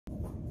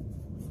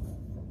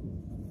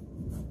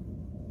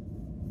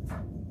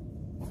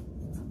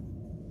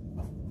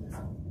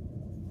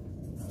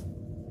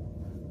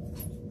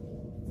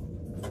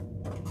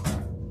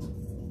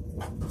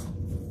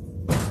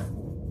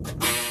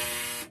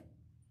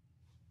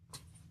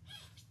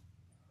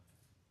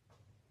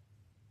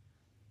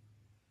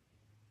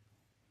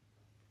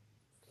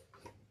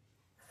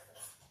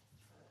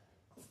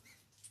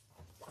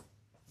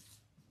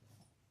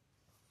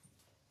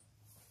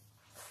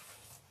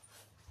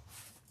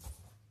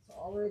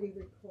already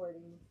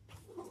recording.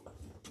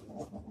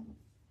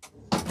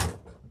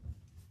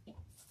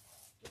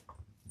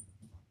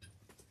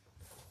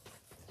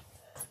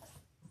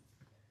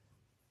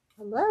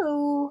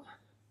 Hello.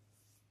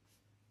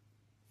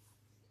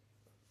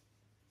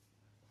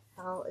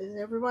 How is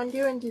everyone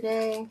doing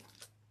today?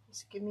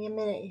 Just give me a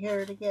minute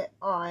here to get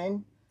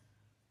on.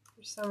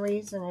 For some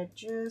reason, I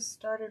just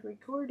started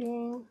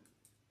recording.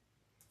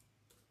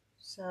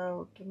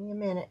 So, give me a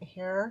minute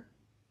here.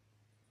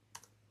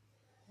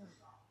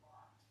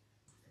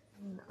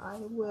 And I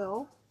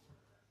will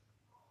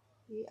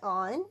be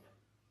on.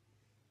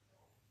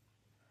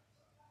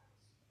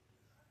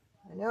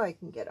 I know I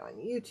can get on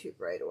YouTube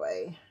right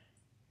away.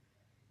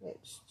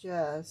 It's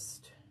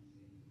just,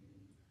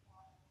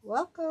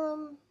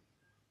 welcome.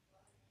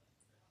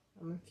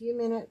 I'm a few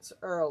minutes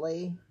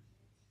early.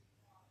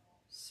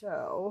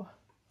 So,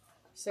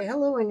 say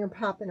hello when you're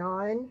popping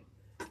on.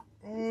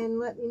 And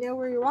let me know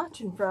where you're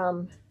watching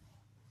from.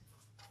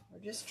 We're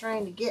just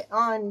trying to get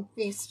on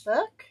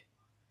Facebook.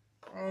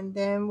 And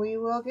then we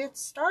will get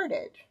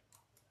started.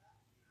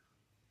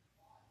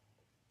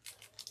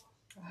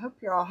 I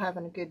hope you're all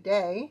having a good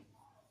day.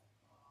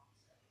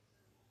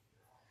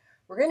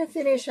 We're going to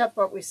finish up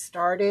what we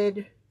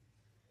started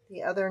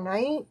the other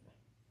night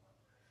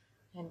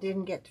and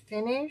didn't get to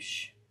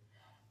finish.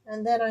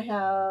 And then I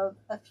have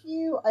a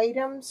few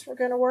items we're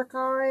going to work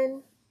on.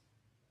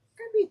 We're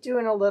going to be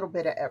doing a little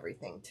bit of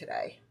everything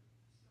today.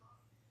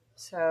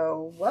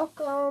 So,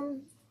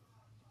 welcome.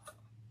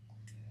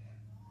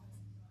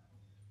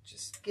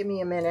 Just give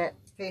me a minute.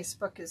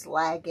 Facebook is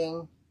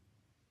lagging.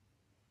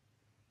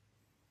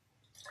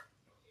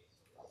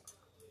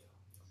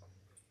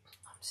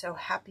 I'm so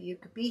happy you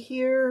could be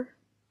here.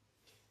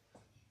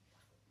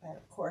 And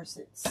of course,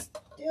 it's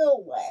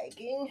still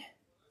lagging.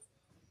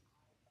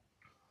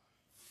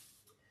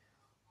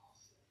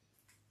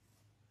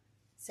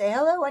 Say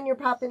hello when you're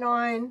popping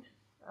on.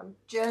 I'm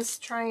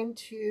just trying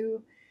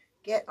to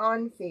get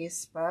on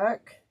Facebook.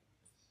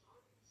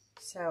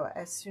 So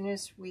as soon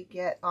as we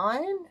get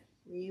on,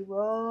 we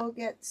will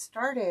get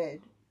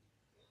started.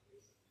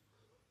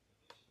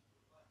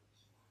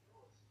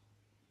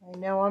 I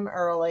know I'm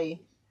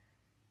early.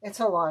 It's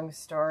a long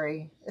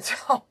story. It's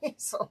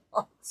always a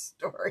long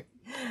story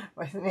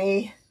with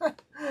me.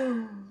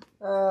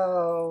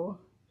 Oh.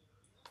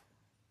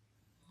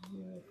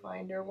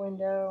 Finder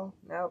window.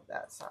 Nope,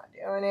 that's not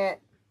doing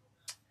it.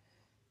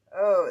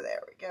 Oh,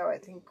 there we go. I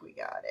think we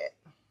got it.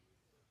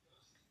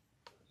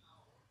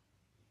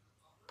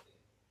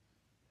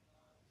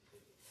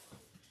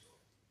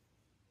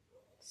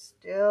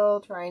 Still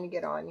trying to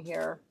get on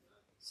here.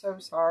 So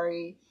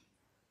sorry.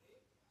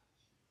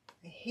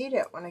 I hate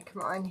it when I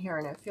come on here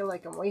and I feel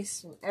like I'm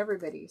wasting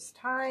everybody's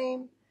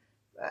time.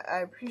 But I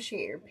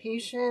appreciate your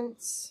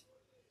patience.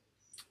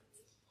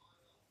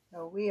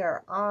 So we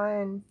are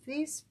on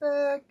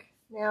Facebook.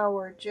 Now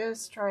we're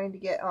just trying to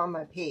get on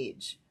my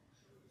page.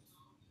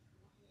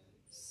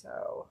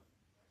 So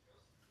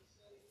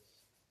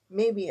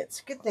maybe it's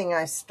a good thing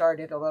I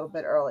started a little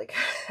bit early,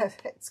 because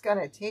it's going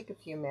to take a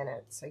few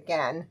minutes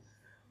again.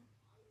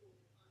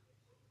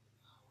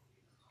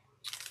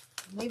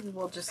 Maybe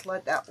we'll just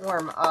let that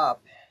warm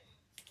up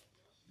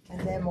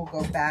and then we'll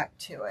go back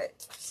to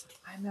it.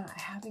 I'm not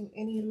having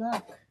any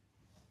luck.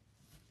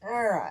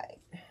 All right.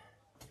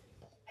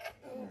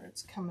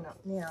 It's coming up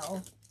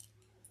now.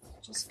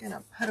 Just going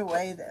to put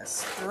away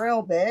this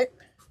drill bit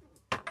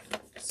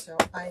so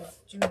I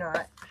do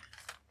not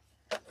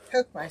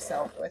poke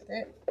myself with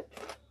it.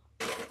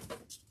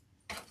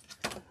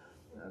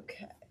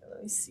 Okay,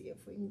 let me see if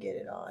we can get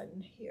it on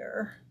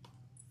here.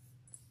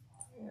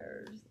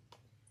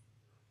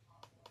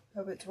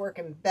 Hope it's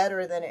working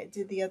better than it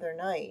did the other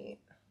night.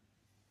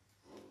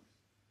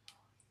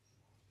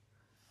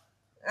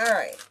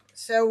 Alright,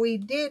 so we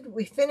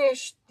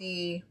finished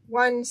the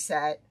one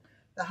set,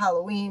 the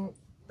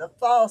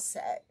fall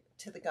set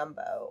to the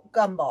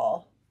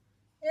Gumball.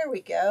 There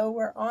we go,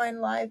 we're on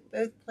live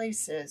both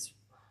places.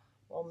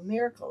 Well,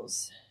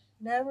 miracles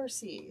never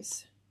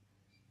cease.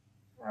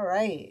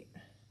 Alright,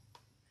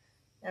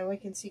 and we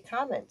can see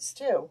comments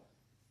too,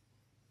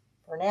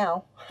 for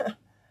now.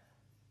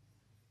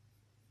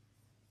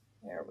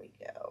 There we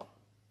go.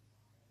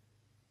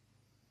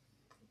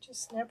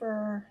 Just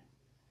never...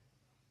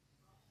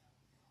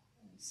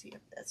 Let me see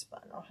if this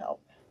button will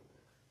help.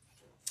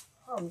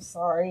 I'm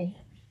sorry.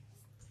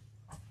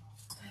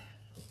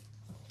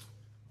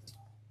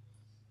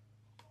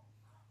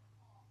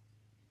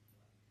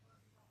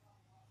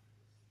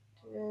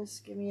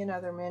 Just give me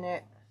another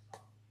minute.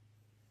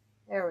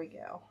 There we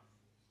go.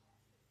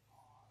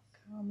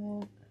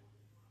 Comment.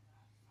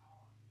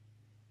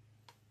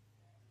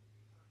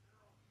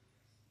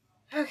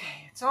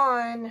 Okay, it's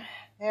on.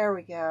 There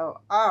we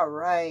go. All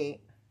right.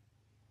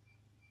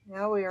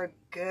 Now we are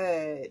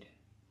good.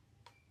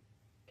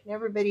 Can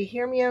everybody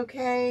hear me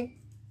okay?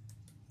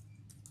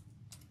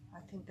 I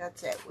think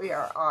that's it. We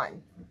are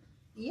on.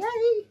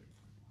 Yay!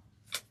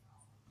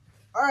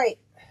 All right.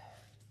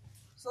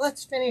 So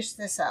let's finish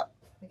this up.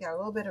 We got a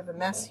little bit of a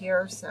mess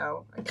here,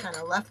 so I kind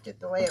of left it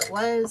the way it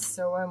was.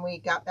 So when we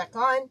got back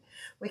on,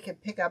 we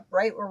could pick up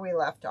right where we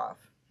left off.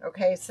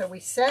 Okay, so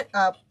we set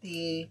up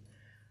the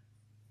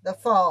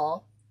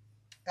fall,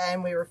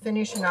 and we were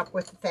finishing up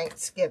with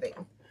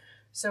Thanksgiving.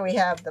 So we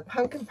have the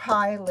pumpkin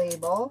pie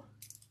label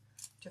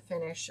to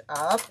finish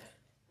up.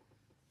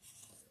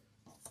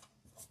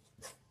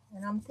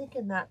 And I'm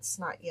thinking that's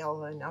not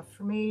yellow enough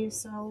for me,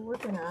 so we're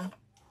gonna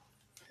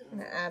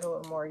add a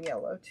little more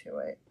yellow to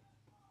it.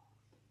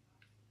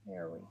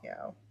 There we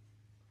go.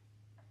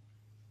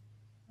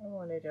 I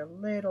want it a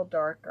little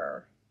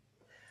darker.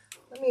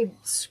 Let me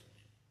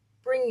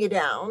bring you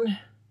down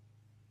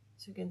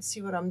so you can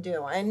see what I'm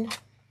doing.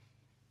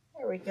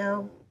 There we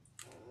go.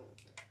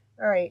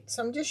 All right,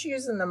 so I'm just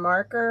using the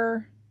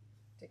marker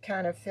to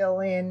kind of fill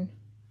in,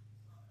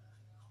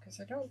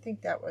 because I don't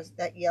think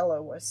that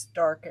yellow was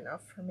dark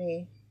enough for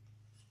me.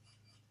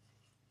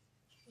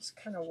 Just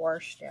kind of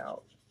washed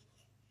out.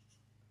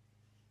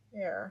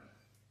 There.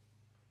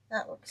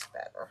 That looks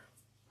better.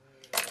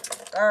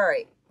 All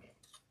right.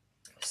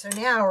 So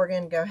now we're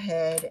going to go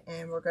ahead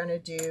and we're going to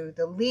do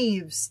the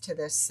leaves to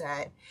this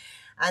set.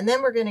 And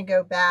then we're going to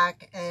go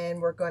back and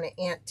we're going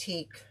to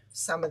antique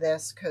some of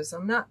this, because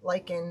I'm not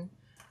liking,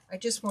 I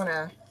just want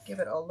to give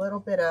it a little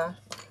bit of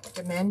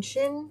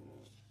dimension.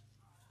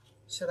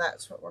 So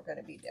that's what we're going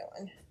to be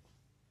doing.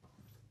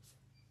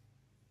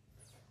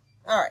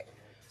 All right.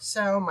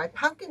 So my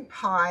pumpkin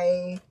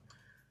pie,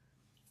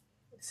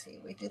 let's see,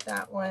 we did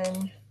that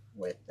one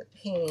with the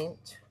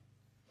paint.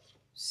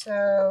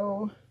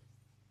 So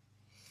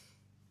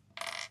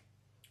let's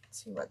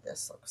see what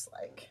this looks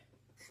like.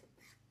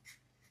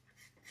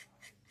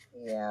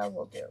 Yeah,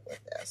 we'll do it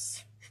with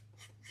this.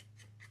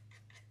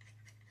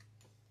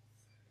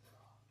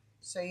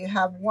 So you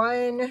have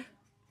one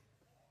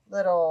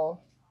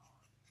little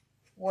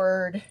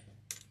word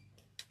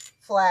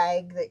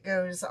flag that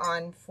goes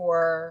on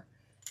for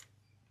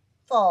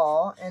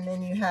fall, and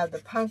then you have the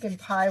pumpkin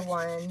pie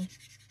one,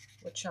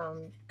 which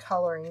I'm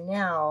coloring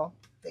now,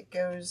 that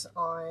goes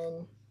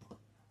on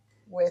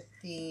with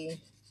the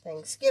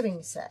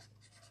Thanksgiving set.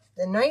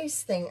 The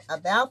nice thing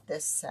about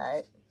this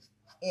set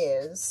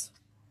is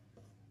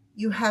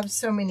you have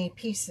so many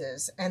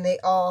pieces and they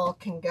all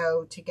can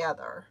go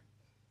together.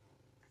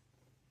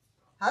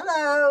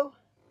 Hello,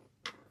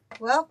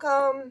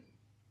 welcome.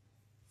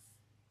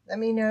 Let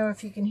me know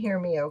if you can hear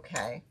me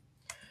okay.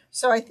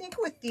 So I think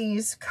with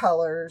these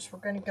colors, we're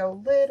going to go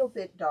a little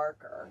bit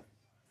darker.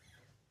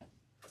 I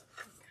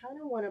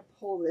kind of want to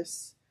pull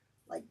this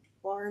like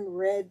barn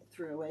red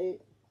through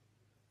it.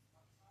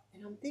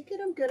 And I'm thinking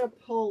I'm going to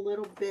pull a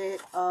little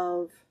bit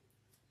of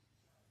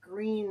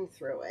green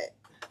through it.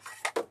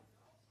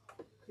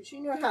 Because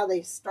you know how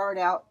they start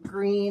out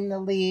green, the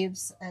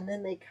leaves, and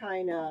then they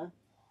kind of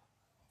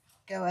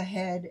go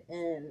ahead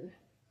and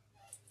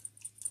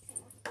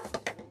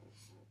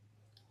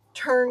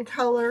turn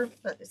color,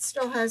 but it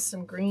still has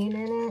some green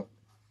in it.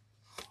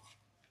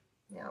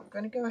 Now I'm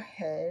going to go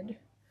ahead,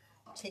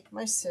 take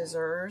my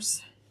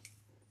scissors,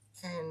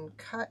 and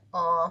cut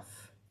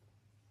off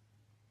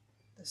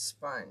the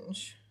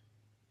sponge.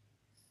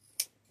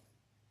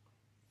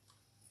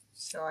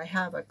 So I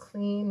have a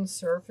clean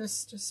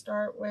surface to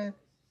start with.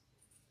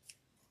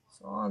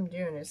 So all I'm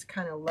doing is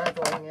kind of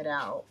leveling it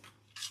out.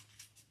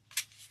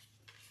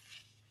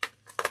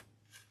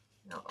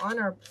 Now on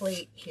our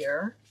plate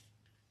here,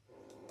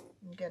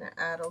 I'm going to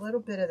add a little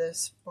bit of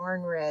this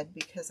barn red,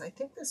 because I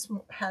think this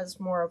has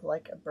more of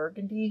like a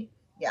burgundy,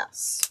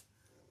 yes,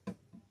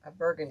 a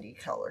burgundy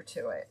color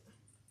to it.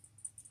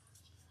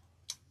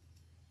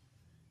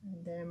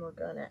 And then we're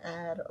going to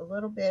add a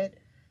little bit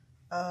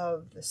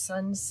of the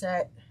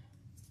sunset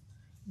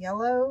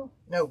yellow,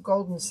 no,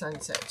 golden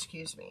sunset,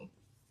 excuse me.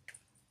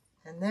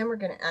 And then we're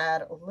going to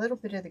add a little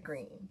bit of the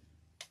green.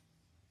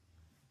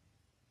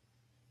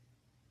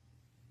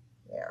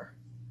 There.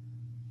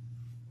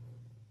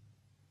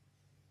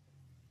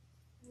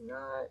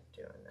 Not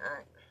doing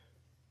that.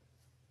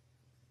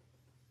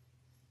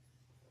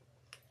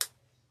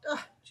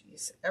 Oh,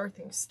 geez,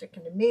 everything's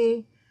sticking to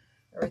me.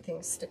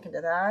 Everything's sticking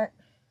to that.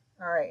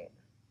 All right.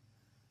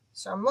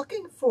 So I'm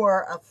looking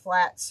for a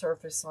flat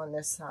surface on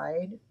this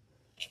side.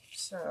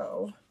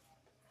 So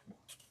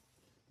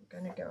I'm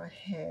going to go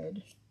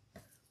ahead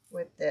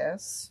with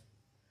this.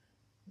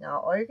 Now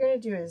all you're going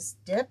to do is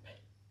dip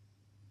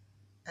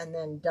and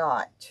then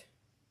dot.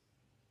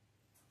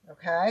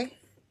 Okay?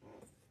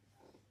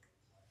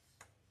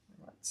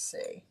 Let's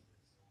see.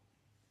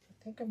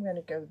 I think I'm going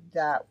to go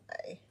that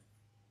way,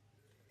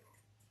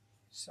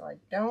 so I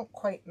don't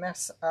quite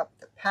mess up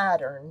the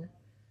pattern.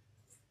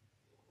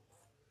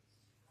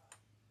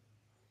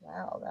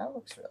 Wow, that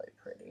looks really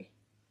pretty.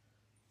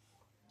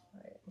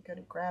 All right, I'm going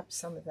to grab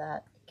some of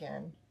that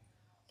again.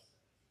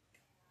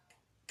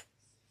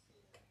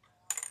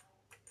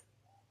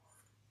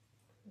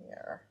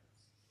 There.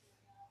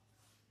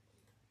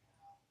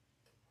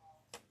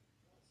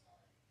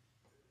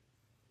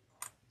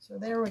 So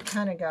there we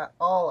kind of got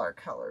all our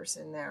colors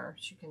in there,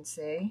 as you can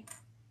see.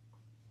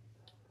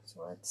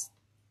 So let's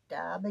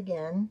dab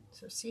again.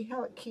 So see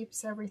how it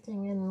keeps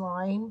everything in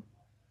line?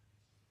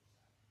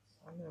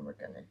 And then we're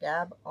going to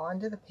dab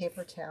onto the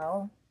paper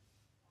towel.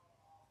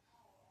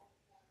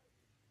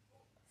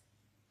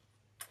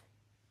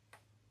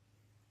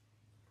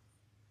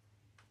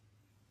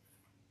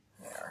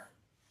 There.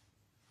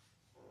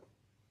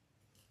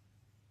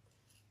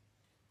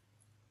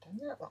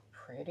 Doesn't that look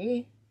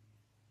pretty?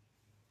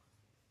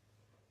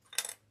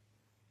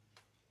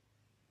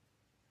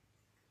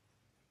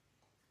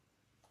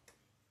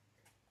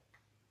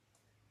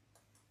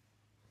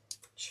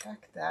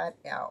 Check that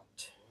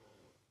out.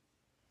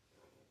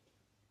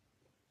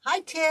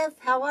 Hi Tiff,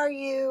 how are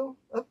you?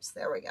 Oops,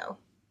 there we go.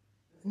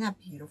 Isn't that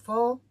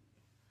beautiful?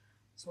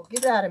 So we'll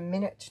give that a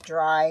minute to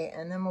dry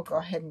and then we'll go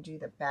ahead and do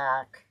the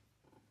back.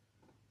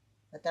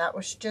 But that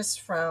was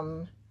just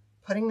from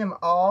putting them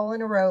all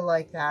in a row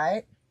like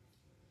that.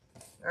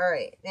 All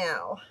right,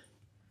 now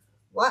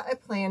what I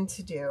plan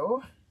to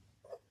do,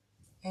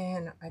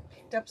 and I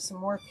picked up some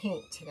more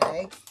paint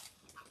today,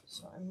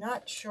 so I'm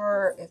not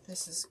sure if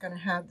this is going to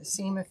have the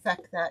same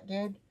effect that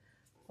did,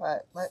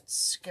 but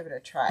let's give it a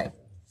try.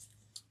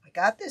 I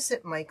got this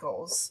at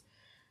Michael's.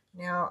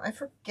 Now, I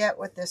forget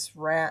what this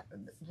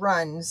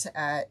runs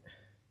at.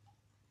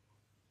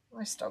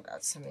 Well, I still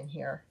got some in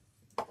here.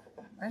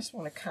 I just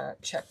want to kind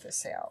of check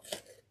this out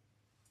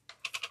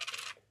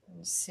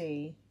and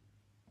see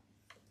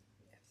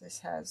if this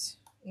has...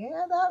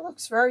 Yeah, that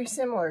looks very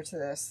similar to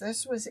this.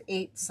 This was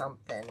 8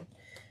 something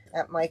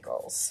at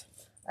Michael's.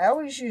 I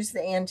always use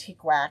the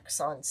antique wax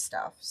on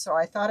stuff, so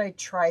I thought I'd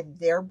try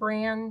their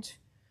brand.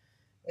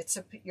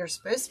 You're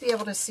supposed to be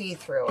able to see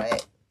through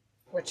it,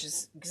 which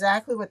is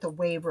exactly what the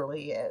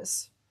Waverly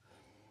is.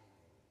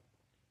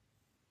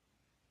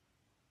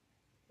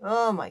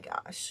 Oh my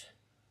gosh,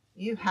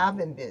 you have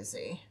been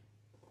busy.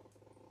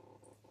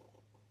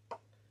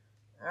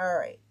 All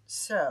right,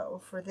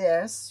 so for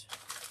this,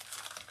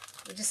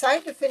 we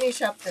decided to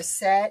finish up the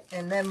set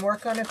and then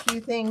work on a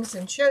few things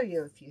and show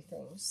you a few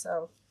things.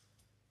 So,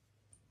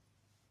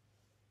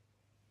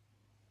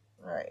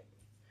 all right.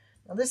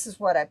 Now this is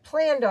what I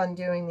planned on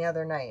doing the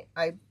other night.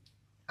 I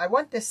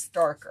want this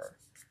darker.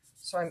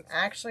 So I'm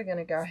actually going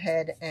to go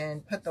ahead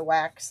and put the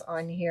wax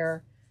on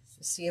here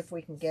to see if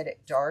we can get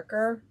it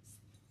darker.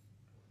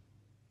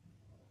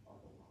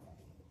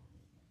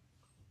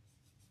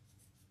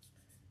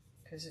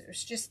 Because it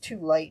was just too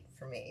light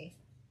for me.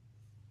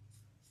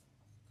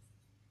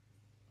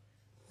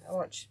 I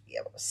want you to be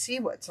able to see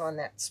what's on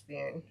that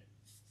spoon.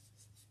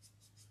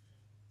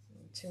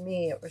 And to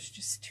me, it was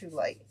just too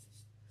light.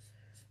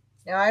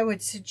 Now, I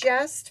would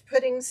suggest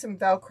putting some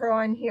Velcro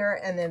on here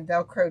and then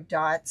Velcro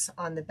dots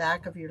on the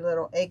back of your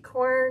little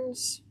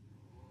acorns.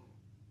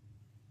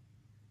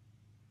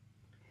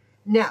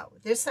 No,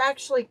 this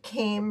actually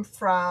came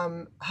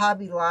from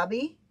Hobby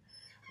Lobby.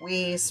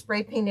 We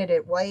spray painted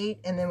it white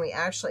and then we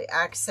actually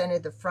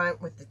accented the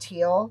front with the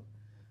teal.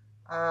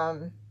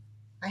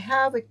 I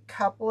have a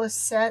couple of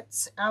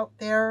sets out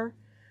there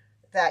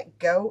that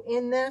go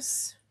in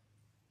this.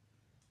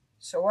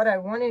 So what I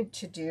wanted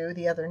to do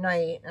the other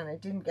night, and I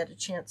didn't get a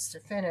chance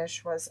to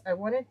finish, was I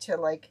wanted to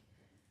like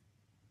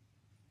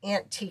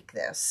antique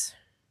this.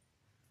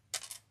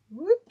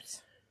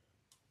 Whoops.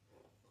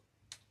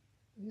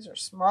 These are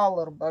small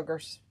little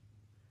buggers.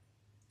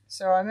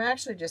 So I'm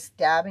actually just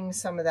dabbing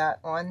some of that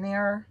on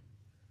there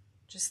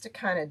just to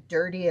kind of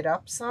dirty it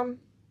up some.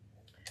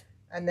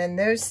 And then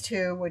those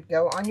two would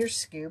go on your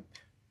scoop.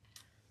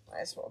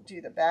 Might as well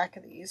do the back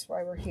of these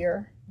while we're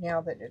here,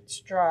 now that it's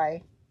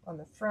dry on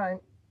the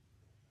front.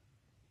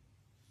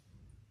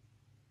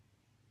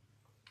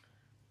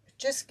 It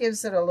just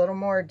gives it a little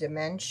more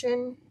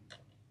dimension.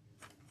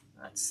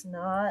 That's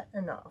not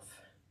enough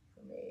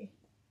for me.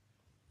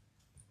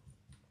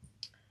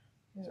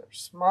 These are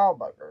small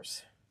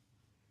buggers.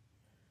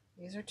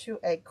 These are 2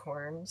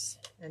 acorns,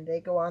 and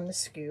they go on the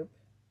scoop.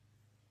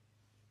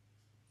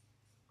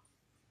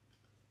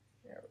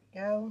 There we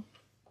go.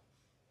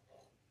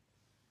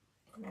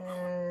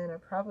 And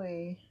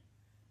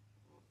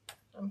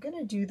I'm going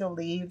to do the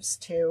leaves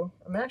too.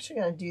 I'm actually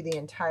going to do the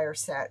entire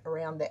set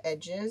around the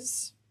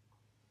edges.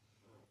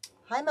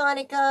 Hi,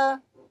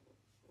 Monica.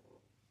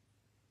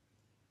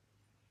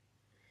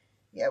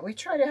 Yeah, we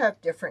try to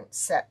have different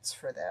sets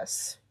for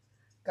this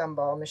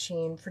gumball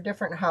machine for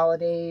different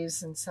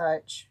holidays and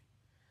such.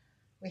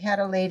 We had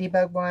a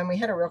ladybug one. We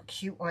had a real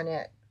cute one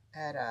at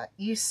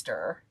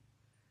Easter.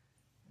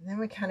 And then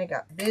we kind of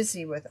got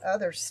busy with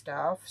other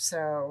stuff,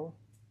 so...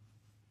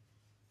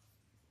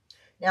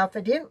 Now, if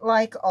I didn't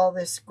like all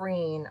this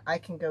green, I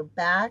can go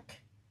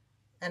back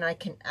and I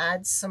can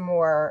add some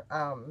more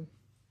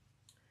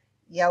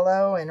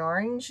yellow and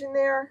orange in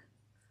there,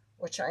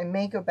 which I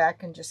may go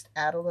back and just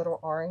add a little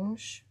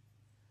orange.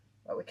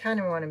 But we kind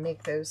of want to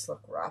make those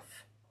look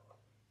rough.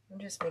 I'm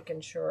just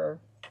making sure.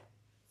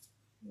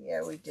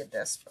 Yeah, we did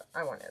this, but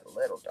I want it a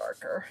little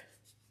darker.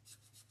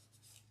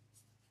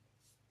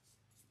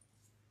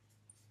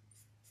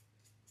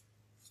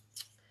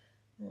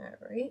 All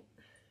right.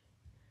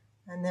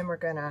 And then we're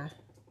going to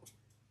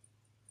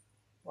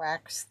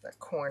wax the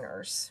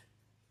corners.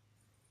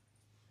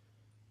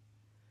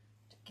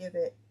 give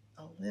it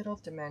a little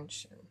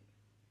dimension.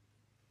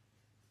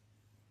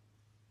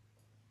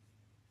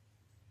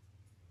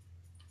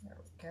 There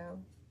we go.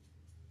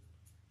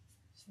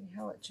 See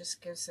how it just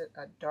gives it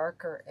a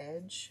darker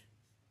edge?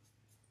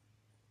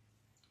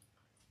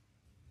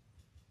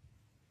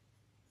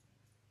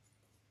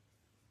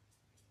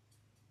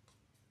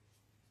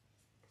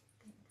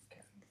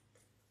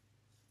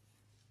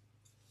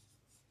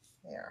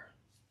 There.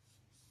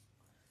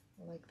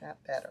 I like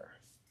that better.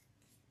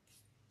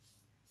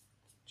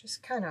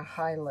 Just kind of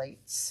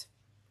highlights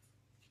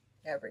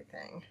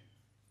everything.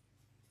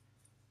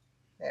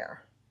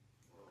 There.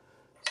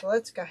 So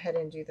let's go ahead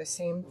and do the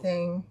same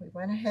thing. We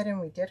went ahead and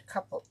we did a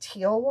couple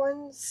teal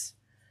ones.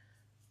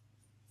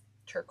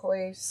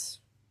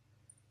 Turquoise.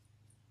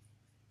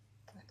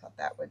 I thought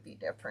that would be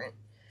different.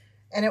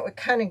 And it would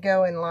kind of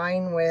go in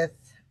line with,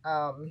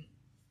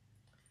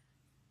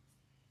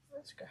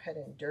 let's go ahead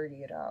and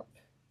dirty it up.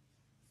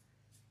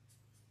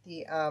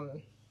 The,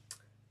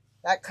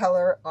 that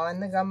color on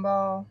the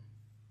gumball.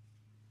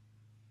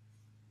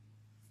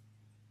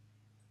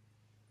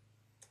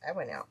 I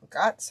went out and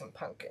got some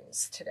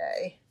pumpkins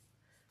today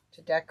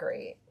to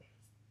decorate.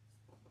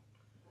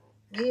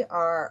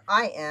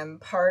 I am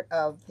part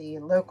of the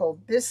local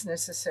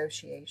business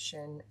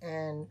association,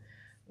 and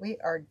we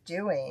are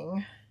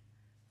doing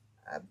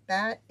a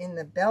Bat in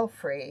the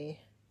Belfry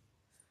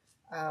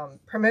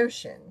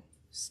promotion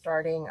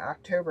starting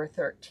October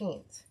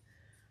 13th.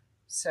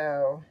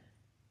 So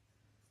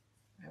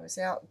I was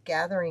out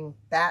gathering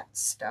bat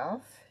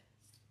stuff,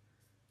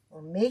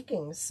 or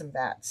making some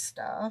bat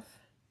stuff.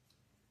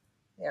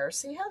 There,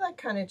 see how that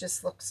kind of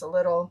just looks a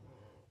little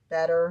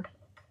better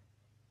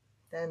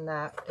than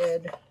that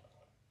did?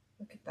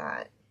 Look at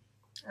that.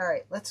 All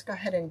right, let's go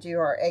ahead and do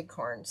our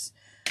acorns.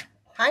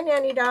 Hi,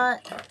 Nanny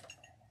Dot.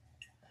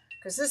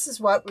 Because this is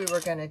what we were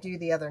going to do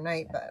the other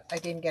night, but I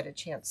didn't get a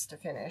chance to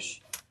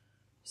finish.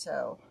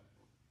 So,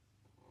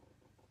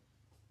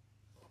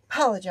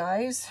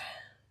 apologize.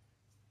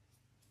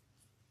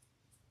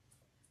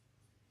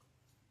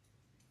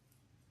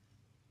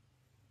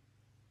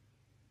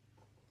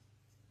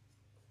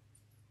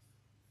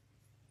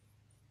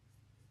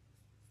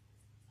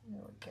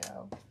 There we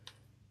go.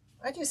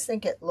 I just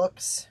think it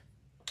looks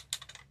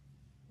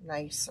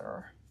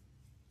nicer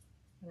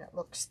and it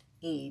looks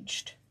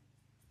aged.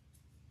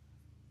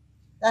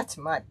 That's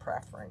my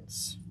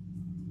preference.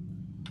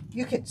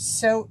 You could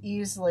so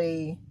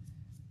easily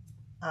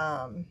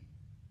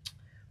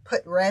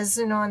put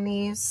resin on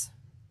these.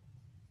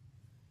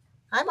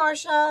 Hi,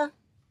 Marcia.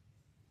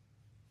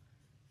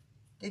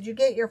 Did you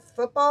get your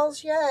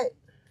footballs yet?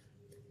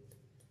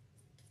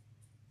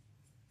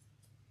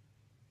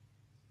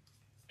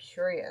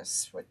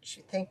 Curious what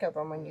you think of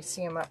them when you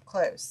see them up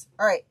close.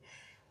 All right,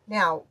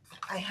 now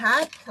I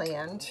had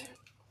planned,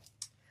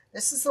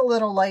 this is a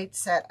little light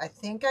set I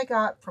think I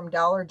got from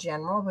Dollar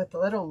General with the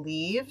little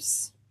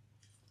leaves.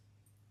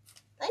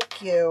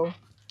 Thank you.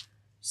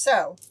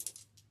 So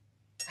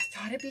I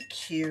thought it'd be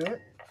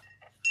cute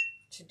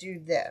to do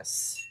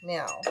this.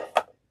 Now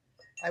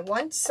I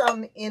want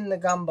some in the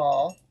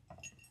gumball,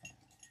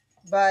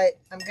 but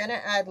I'm going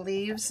to add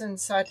leaves and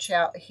such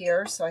out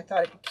here, so I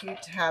thought it'd be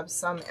cute to have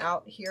some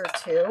out here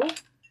too.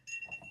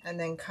 And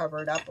then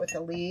cover it up with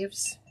the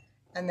leaves.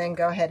 And then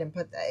go ahead and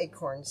put the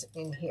acorns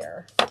in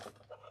here.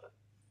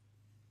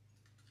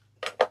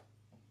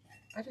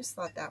 I just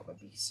thought that would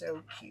be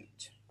so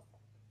cute.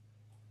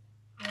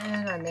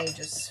 And I may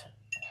just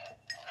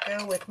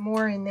go with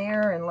more in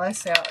there and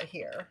less out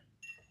here.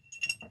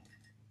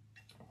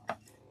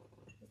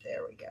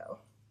 There we go.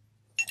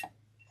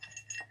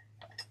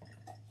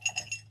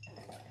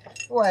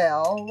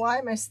 Well, why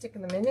am I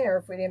sticking them in there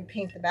if we didn't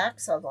paint the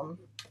backs of them?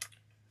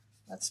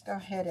 Let's go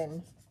ahead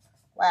and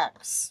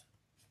wax.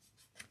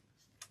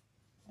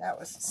 That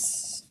was a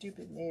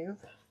stupid move.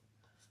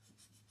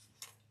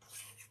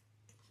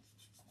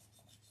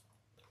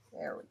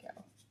 There we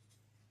go.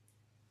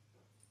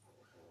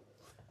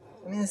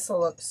 I mean, this will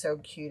look so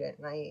cute at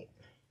night.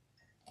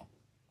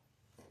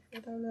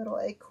 With our little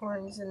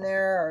acorns in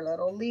there, our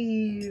little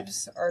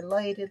leaves, our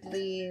lighted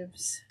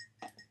leaves.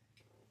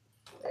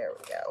 There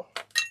we go.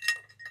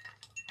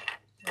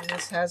 And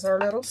this has our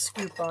little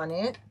scoop on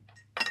it.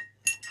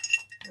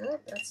 Oh,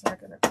 that's not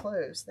going to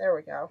close. There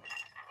we go.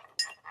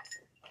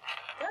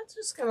 That's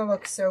just going to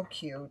look so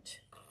cute,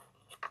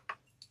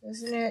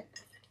 isn't it?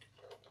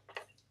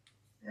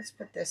 Let's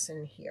put this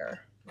in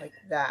here like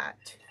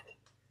that.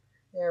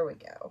 There we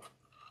go.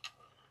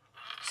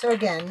 So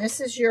again, this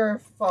is your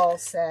fall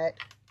set,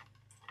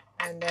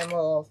 and then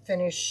we'll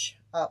finish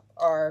up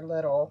our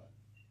little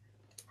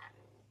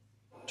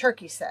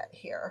turkey set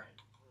here.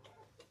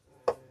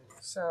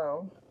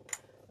 So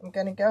I'm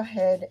going to go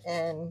ahead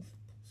and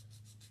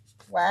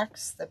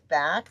wax the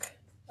back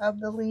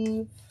of the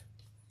leaf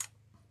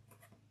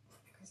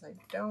because I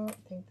don't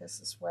think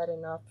this is wet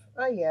enough.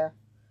 Oh yeah.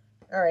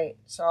 All right,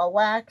 so I'll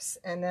wax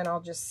and then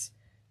I'll just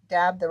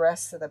dab the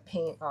rest of the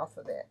paint off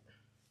of it.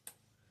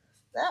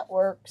 That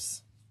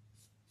works.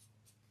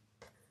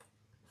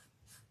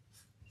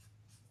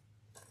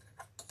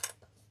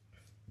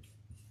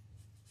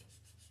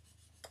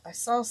 I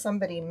saw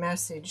somebody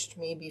messaged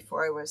me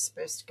before I was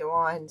supposed to go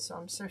on, so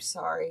I'm so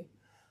sorry.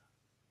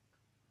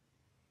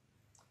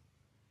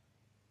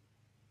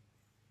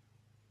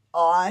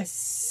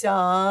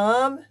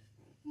 Awesome.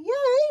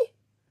 Yay.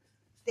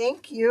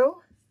 Thank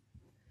you.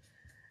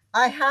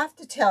 I have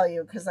to tell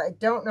you, because I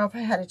don't know if I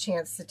had a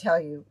chance to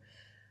tell you,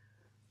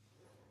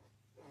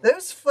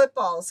 those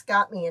footballs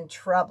got me in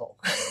trouble.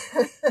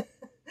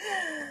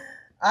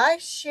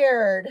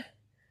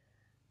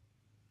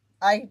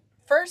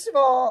 First of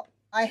all,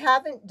 I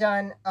haven't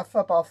done a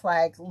football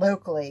flag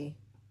locally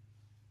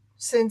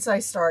since I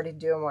started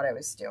doing what I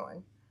was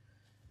doing.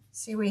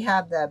 See, we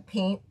have the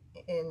paint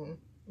in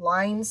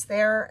lines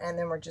there, and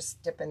then we're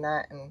just dipping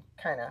that and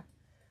kind of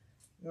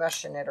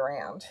mushing it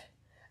around.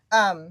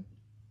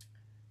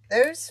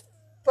 Those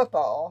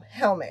football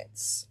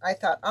helmets, I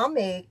thought I'll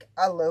make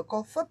a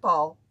local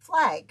football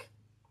flag.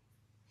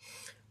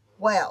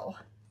 Well,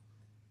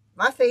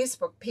 my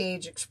Facebook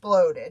page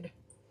exploded.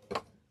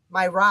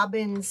 My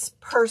Robin's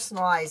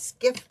personalized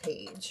gift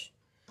page.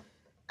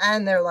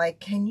 And they're like,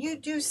 can you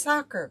do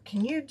soccer?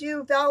 Can you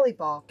do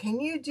volleyball? Can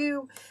you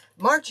do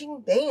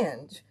marching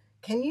band?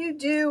 Can you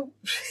do...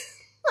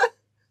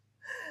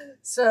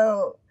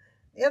 So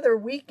the other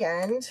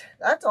weekend,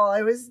 that's all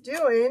I was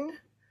doing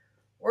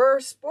were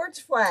sports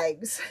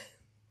flags,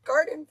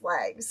 garden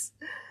flags.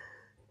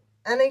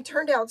 And they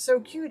turned out so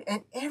cute,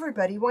 and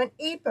everybody went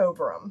ape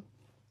over them.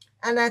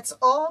 And that's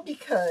all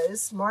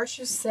because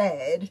Marcia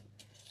said,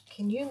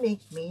 can you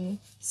make me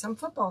some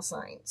football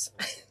signs?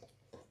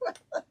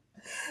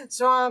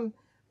 So I'm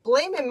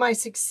blaming my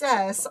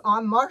success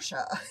on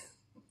Marcia.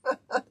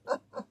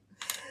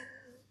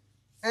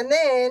 And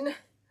then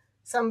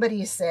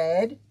somebody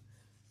said,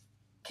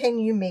 can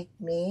you make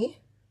me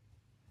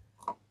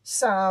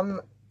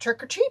some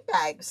trick-or-treat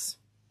bags?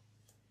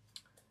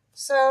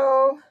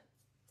 So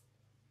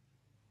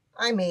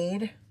I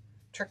made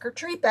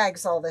trick-or-treat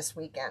bags all this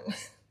weekend.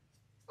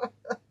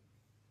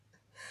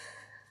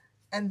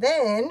 And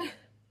then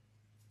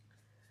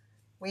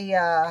we,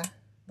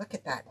 look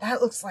at that.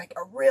 That looks like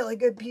a really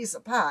good piece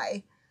of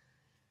pie.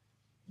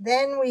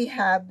 Then we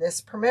have this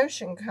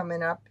promotion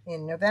coming up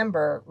in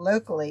November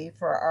locally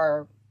for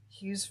our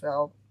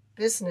Hughesville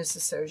Business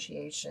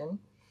Association.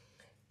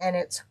 And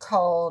it's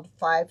called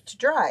 5 to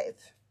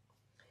Drive.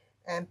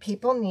 And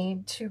people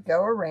need to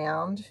go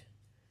around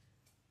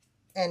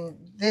and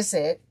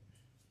visit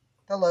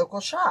the local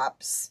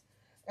shops.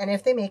 And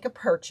if they make a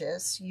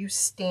purchase, you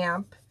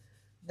stamp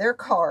their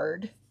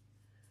card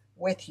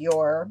with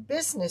your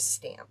business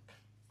stamp.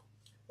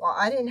 Well,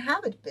 I didn't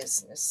have a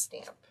business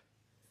stamp.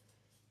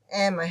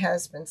 And my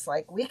husband's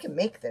like, we can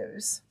make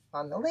those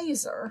on the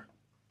laser.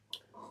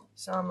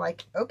 So I'm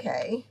like,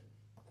 okay.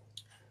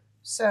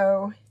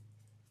 So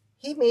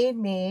he made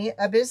me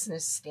a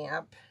business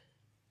stamp.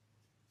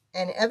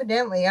 And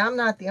evidently, I'm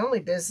not the only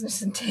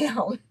business in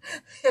town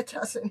that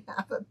doesn't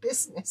have a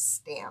business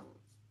stamp.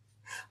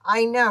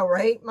 I know,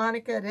 right,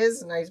 Monica? It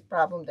is a nice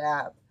problem to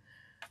have.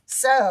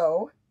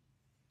 So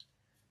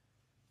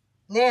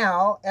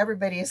now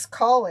everybody is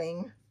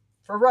calling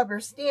for rubber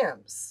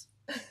stamps.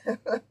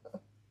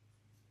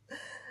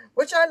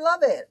 Which I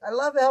love it. I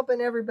love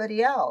helping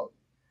everybody out.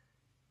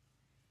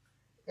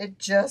 It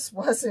just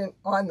wasn't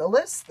on the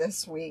list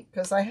this week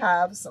because I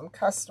have some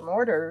custom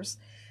orders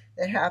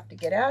that have to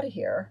get out of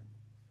here.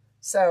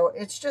 So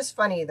it's just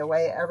funny the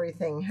way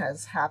everything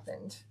has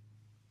happened.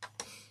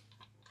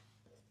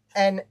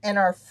 And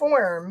our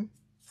form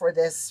for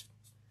this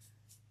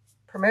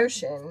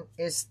promotion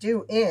is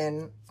due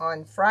in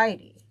on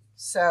Friday.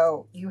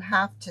 So you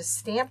have to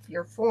stamp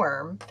your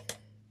form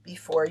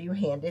before you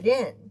hand it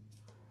in.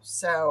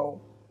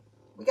 So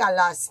we got a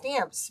lot of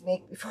stamps to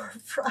make before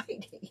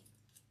Friday.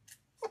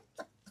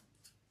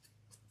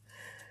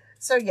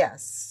 So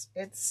yes,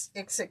 it's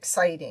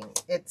exciting.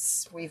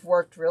 We've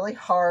worked really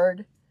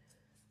hard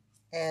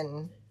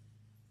and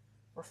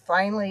we're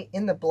finally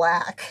in the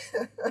black,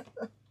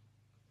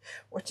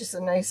 which is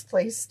a nice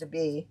place to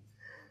be.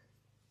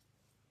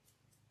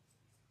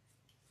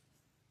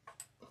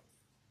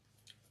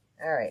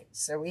 All right,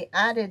 so we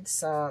added just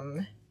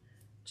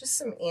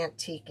some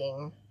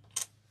antiquing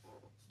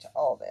to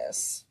all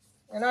this.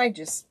 And I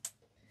just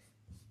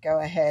go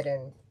ahead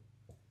and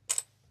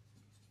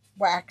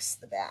wax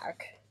the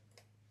back.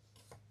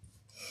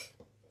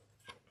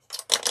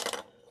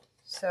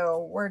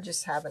 So we're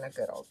just having a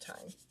good old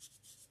time.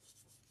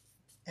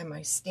 And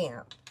my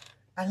stamp.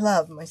 I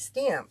love my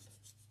stamp.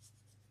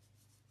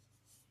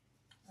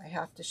 I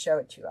have to show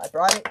it to you. I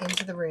brought it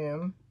into the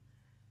room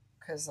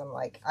because I'm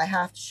like, I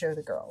have to show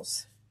the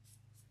girls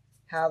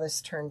how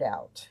this turned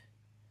out.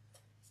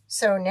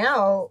 So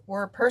now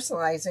we're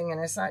personalizing, and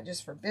it's not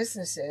just for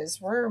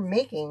businesses. We're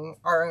making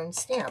our own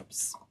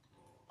stamps.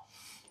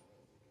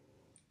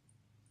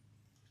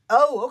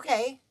 Oh,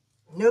 okay.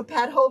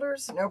 Notepad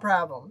holders, no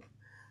problem.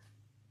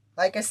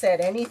 Like I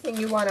said, anything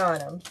you want on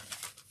them.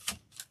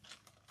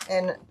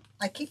 And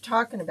I keep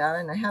talking about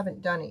it, and I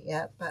haven't done it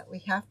yet, but we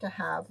have to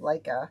have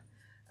like a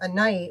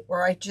night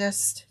where I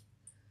just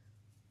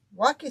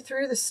walk you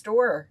through the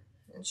store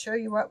and show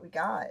you what we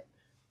got.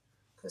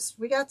 because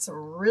we got some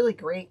really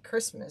great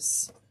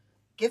Christmas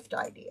gift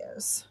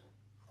ideas.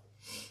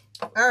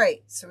 All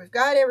right, so we've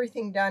got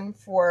everything done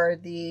for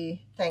the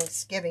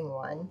Thanksgiving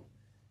one.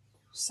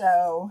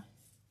 So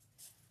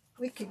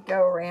we could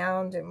go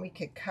around and we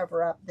could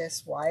cover up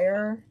this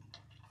wire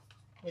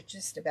with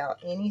just about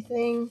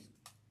anything,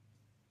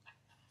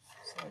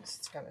 since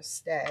it's going to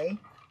stay.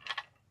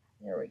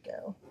 There we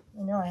go.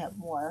 I know I have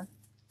more.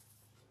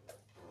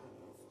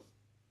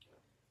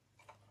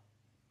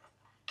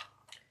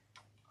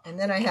 And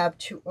then I have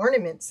 2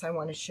 ornaments I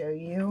want to show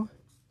you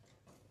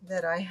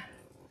that I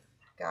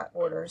got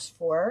orders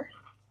for.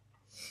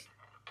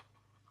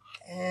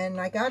 And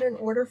I got an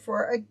order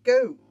for a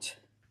goat.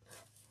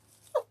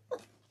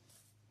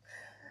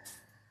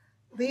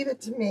 Leave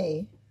it to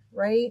me,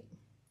 right?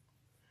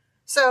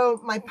 So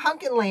my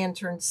pumpkin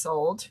lantern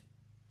sold.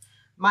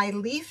 My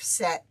leaf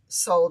set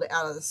sold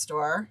out of the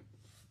store.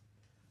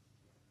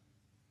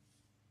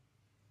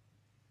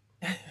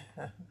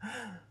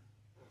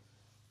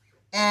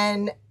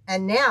 and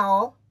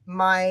now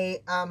my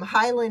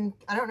Highland,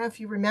 I don't know if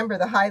you remember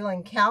the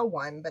Highland cow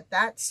one, but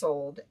that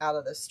sold out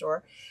of the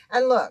store.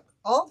 And look,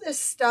 all this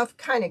stuff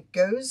kind of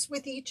goes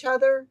with each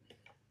other.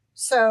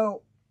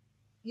 So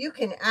you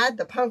can add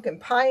the pumpkin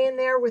pie in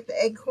there with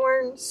the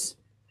acorns.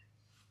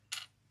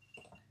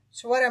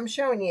 So what I'm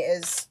showing you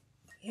is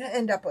you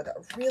end up with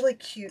a really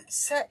cute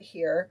set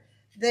here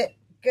that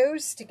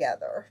goes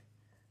together.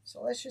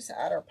 So let's just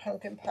add our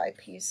pumpkin pie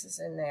pieces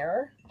in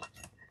there.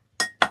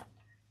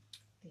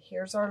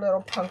 Here's our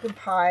little pumpkin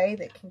pie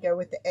that can go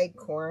with the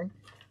acorn.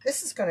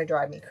 This is going to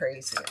drive me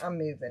crazy. I'm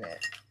moving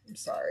it. I'm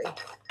sorry.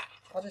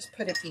 I'll just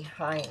put it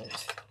behind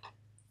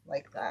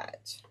like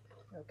that.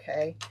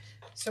 Okay.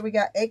 So we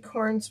got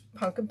acorns,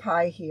 pumpkin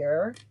pie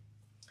here.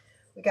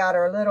 We got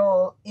our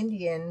little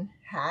Indian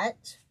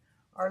hat,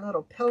 our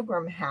little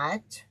pilgrim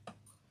hat.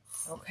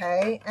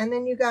 Okay. And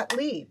then you got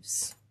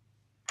leaves.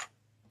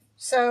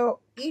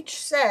 So each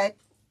set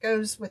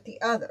goes with the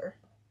other.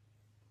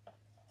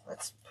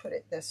 Let's put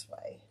it this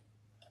way.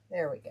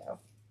 There we go.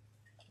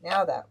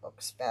 Now that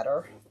looks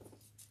better.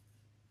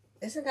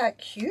 Isn't that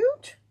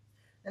cute?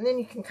 And then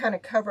you can kind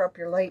of cover up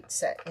your light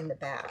set in the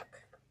back.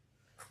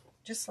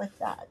 Just like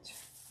that.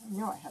 I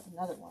know I have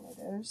another one of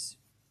those.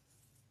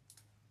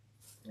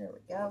 There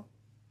we go.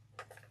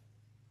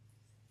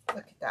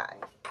 Look at that.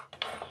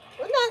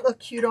 Wouldn't that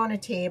look cute on a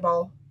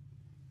table?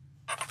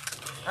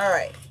 All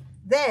right.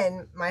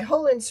 Then my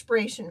whole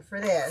inspiration for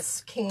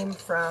this came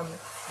from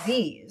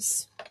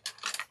these.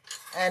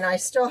 And I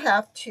still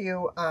have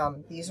to,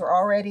 these are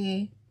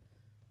already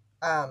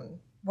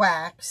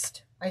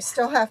waxed. I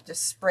still have to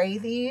spray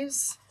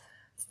these,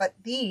 but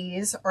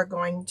these are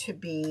going to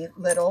be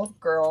little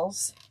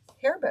girls'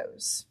 hair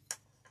bows,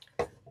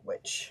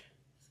 which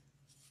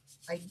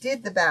I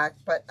did the back,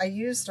 but I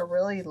used a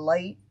really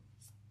light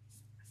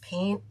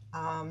paint,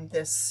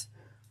 this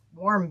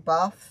warm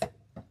buff,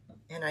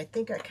 and I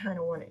think I kind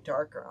of want it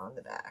darker on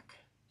the back.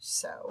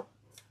 So,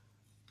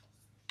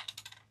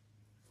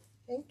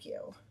 thank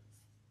you.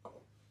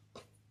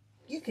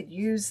 You could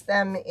use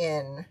them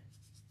in,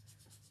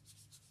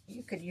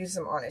 you could use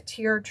them on a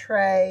tier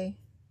tray.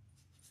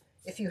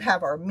 If you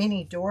have our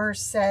mini door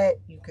set,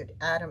 you could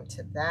add them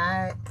to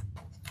that.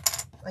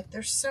 Like,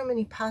 there's so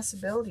many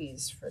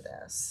possibilities for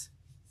this.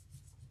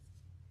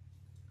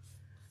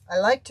 I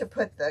like to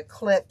put the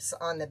clips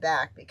on the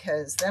back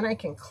because then I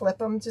can clip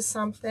them to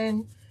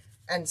something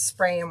and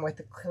spray them with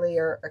a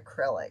clear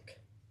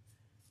acrylic.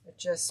 It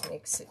just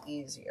makes it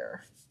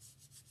easier.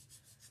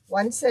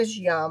 One says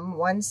yum,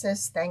 one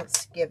says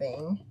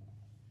Thanksgiving.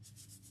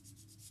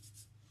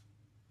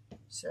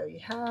 So you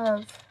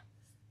have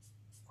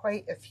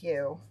quite a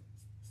few.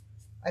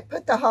 I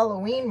put the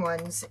Halloween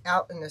ones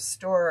out in the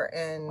store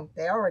and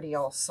they already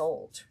all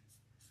sold.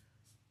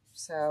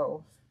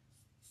 So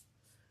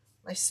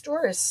my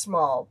store is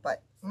small,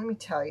 but let me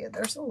tell you,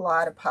 there's a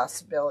lot of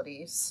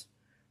possibilities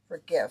for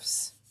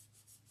gifts.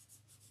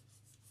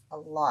 A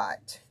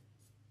lot.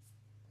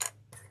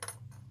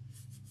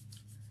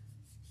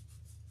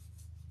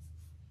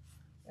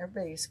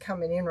 Everybody's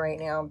coming in right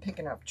now and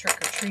picking up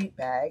trick-or-treat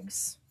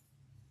bags.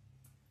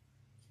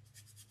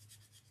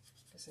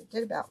 Because I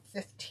did about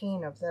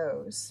 15 of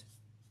those.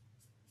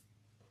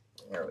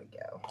 There we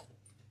go.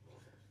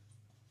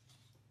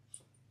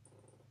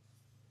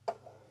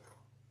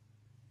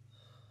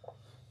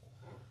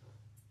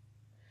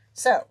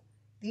 So,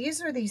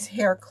 these are these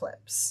hair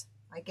clips.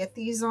 I get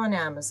these on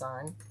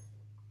Amazon.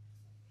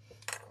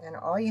 And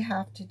all you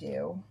have to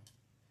do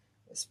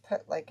is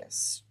put like a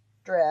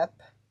strip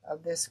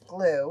of this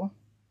glue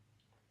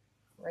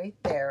right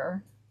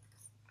there,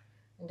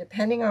 and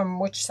depending on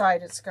which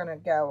side it's going to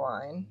go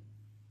on,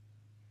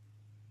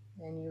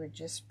 then you would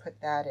just put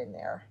that in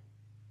there,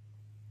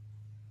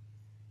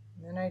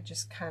 and then I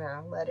just kind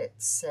of let it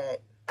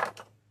sit.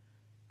 That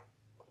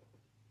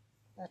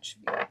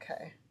should be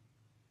okay.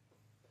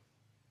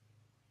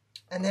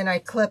 And then I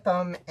clip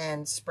them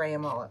and spray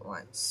them all at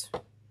once.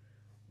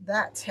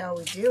 That's how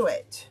we do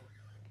it.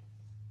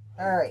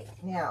 All right,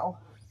 now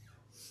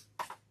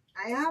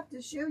I have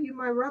to show you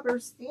my rubber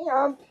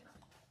stamp.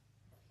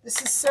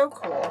 This is so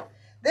cool.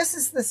 This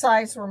is the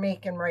size we're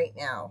making right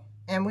now.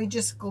 And we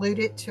just glued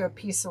it to a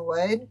piece of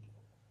wood.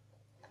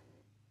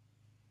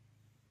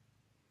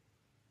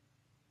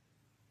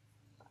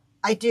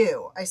 I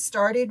do. I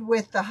started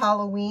with the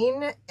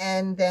Halloween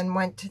and then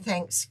went to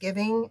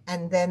Thanksgiving,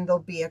 and then there'll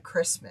be a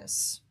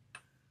Christmas.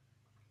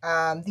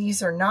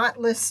 These are not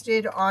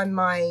listed on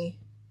my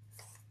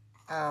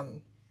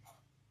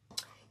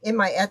in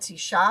my Etsy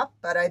shop,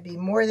 but I'd be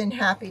more than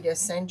happy to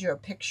send you a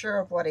picture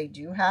of what I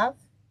do have.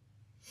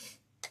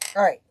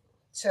 All right,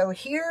 so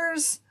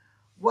here's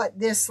what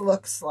this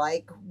looks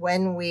like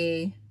when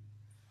we,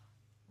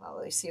 well,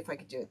 let me see if I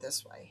could do it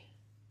this way.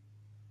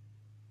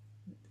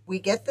 We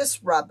get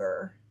this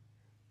rubber,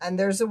 and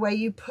there's a way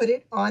you put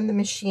it on the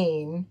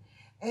machine,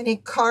 and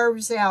it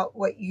carves out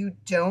what you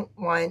don't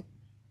want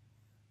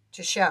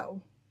to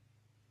show.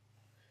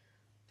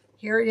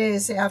 Here it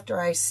is after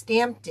I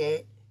stamped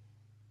it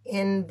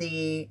in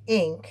the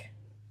ink.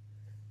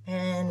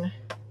 And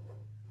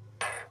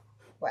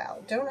wow,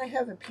 don't I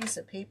have a piece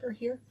of paper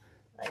here?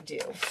 I do.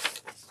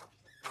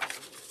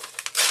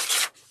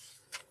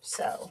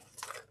 So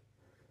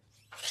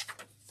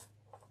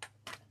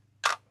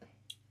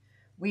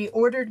we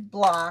ordered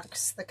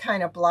blocks, the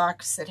kind of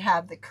blocks that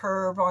have the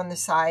curve on the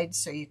side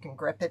so you can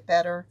grip it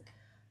better.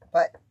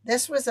 But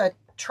this was a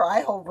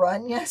trial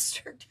run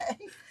yesterday.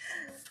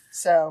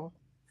 So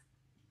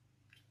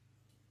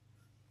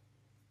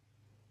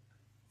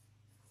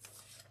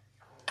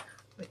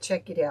but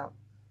check it out.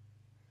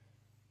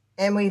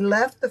 And we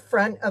left the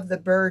front of the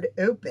bird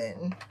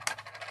open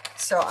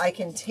so I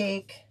can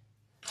take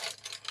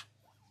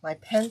my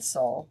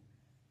pencil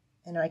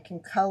and I can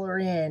color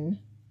in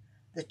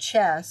the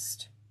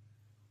chest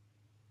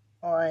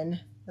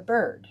on the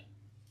bird.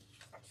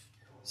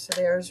 So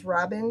there's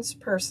Robin's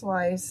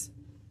Personalized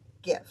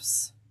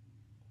Gifts.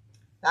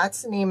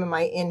 That's the name of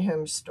my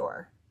in-home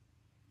store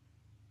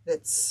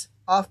that's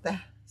off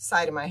the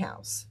side of my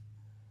house.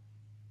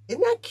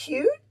 Isn't that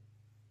cute?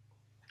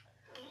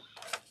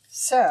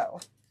 So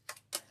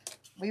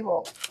we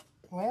will,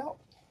 well,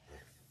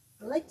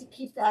 I like to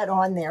keep that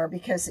on there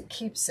because it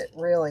keeps it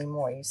really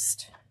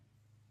moist.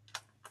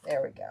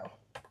 There we go.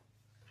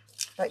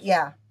 But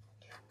yeah,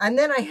 and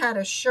then I had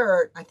a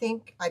shirt, I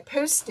think I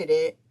posted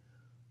it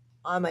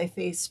on my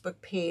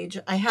Facebook page.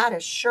 I had a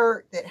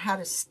shirt that had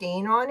a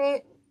stain on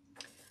it.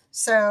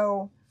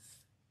 So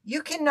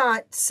you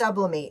cannot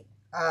sublimate.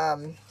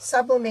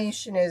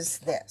 Sublimation is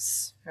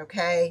this,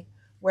 okay?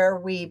 Where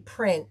we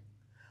print,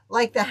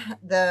 like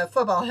the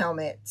football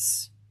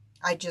helmets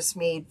I just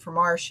made for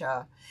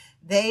Marsha.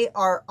 They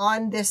are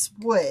on this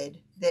wood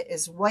that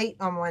is white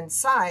on one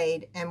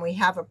side, and we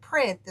have a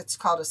print that's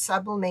called a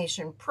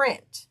sublimation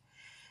print.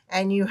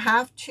 And you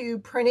have to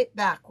print it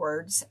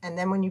backwards, and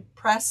then when you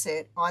press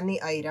it on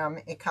the item,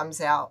 it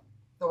comes out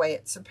the way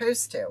it's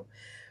supposed to.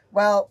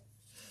 Well,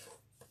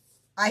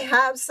 I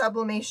have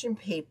sublimation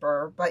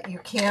paper, but you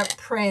can't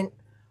print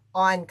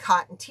on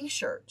cotton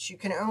t-shirts. You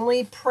can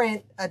only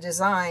print a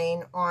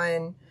design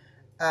on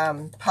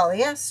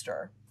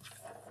polyester.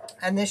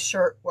 And this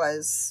shirt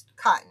was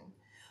cotton.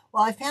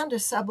 Well, I found a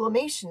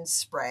sublimation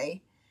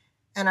spray,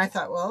 and I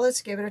thought, well,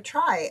 let's give it a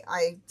try.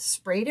 I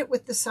sprayed it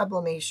with the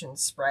sublimation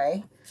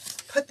spray,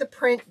 put the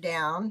print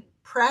down,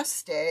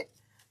 pressed it.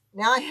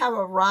 Now I have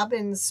a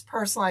Robin's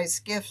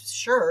Personalized Gift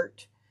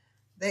shirt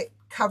that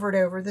covered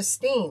over the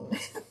stain.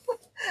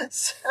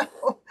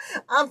 So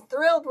I'm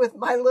thrilled with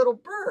my little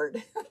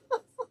bird.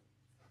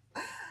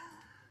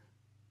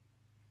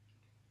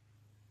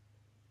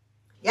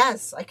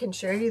 Yes, I can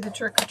show you the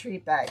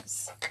trick-or-treat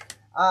bags.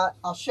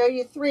 I'll show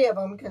you 3 of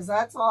them because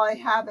that's all I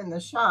have in the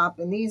shop,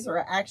 and these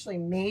are actually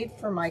made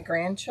for my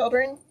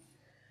grandchildren.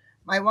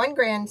 My one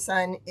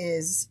grandson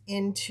is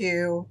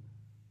into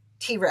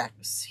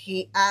T-Rex.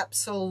 He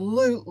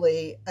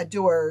absolutely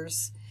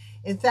adores.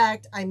 In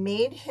fact, I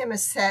made him a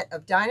set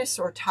of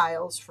dinosaur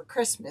tiles for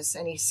Christmas,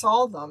 and he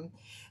saw them,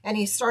 and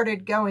he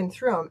started going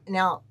through them.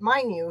 Now,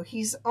 mind you,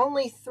 he's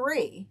only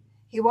 3.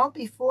 He won't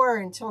be 4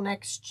 until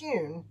next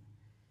June.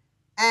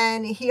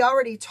 And he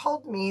already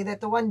told me that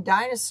the one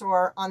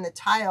dinosaur on the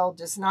tile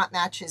does not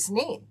match his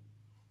name.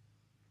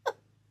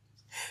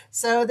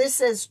 So this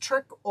says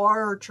trick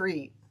or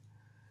treat.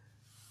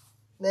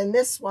 Then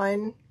this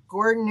one,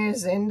 Gordon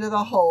is into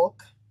the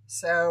Hulk.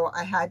 So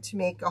I had to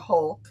make a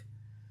Hulk.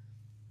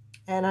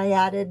 And I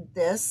added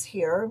this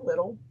here,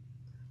 little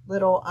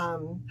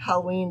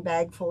Halloween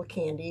bag full of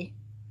candy.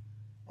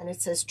 And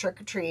it says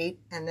trick or treat,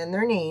 and then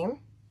their name.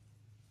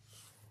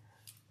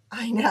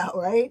 I know,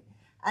 right?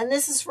 And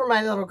this is for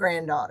my little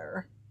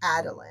granddaughter,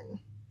 Adeline.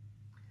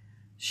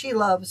 She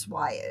loves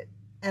Wyatt.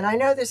 And I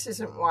know this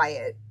isn't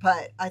Wyatt,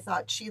 but I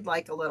thought she'd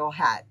like a little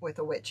hat with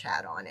a witch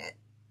hat on it.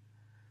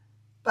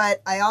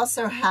 But I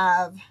also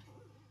have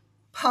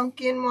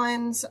pumpkin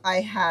ones. I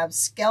have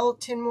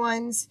skeleton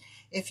ones.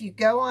 If you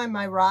go on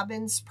my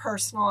Robin's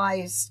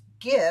Personalized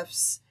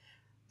Gifts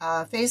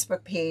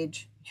Facebook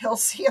page, you'll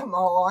see them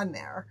all on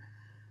there.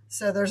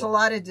 So there's a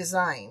lot of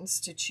designs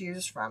to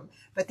choose from.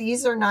 But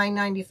these are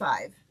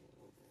 $9.95.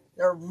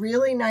 They're a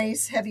really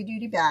nice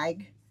heavy-duty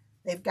bag.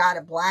 They've got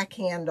a black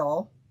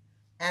handle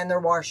and they're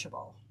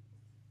washable.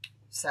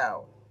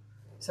 So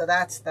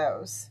that's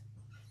those.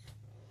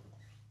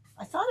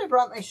 I thought I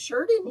brought my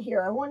shirt in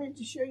here. I wanted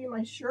to show you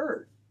my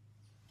shirt.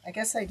 I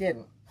guess I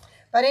didn't.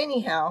 But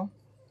anyhow,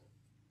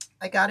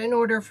 I got an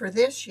order for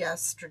this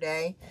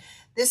yesterday.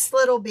 This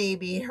little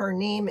baby, her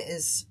name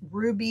is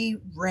Ruby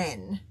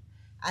Wren.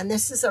 And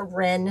this is a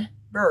wren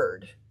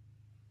bird.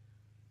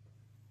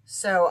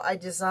 So I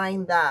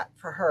designed that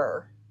for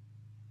her.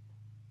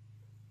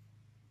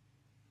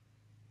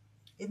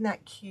 Isn't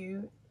that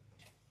cute?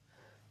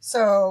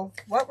 So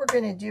what we're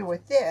going to do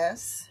with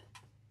this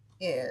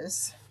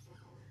is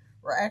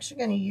we're actually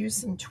going to use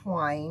some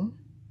twine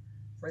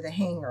for the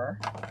hanger.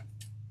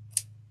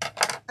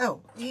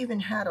 Oh, we even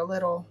had a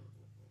little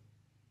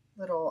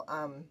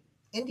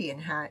Indian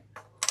hat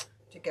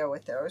to go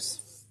with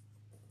those.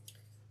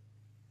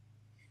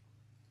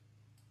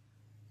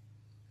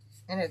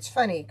 And it's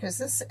funny because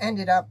this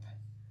ended up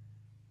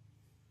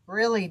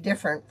really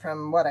different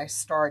from what I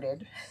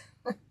started.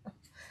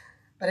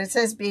 But it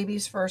says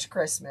baby's first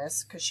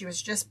Christmas because she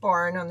was just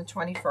born on the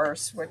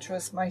 21st, which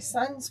was my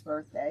son's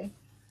birthday.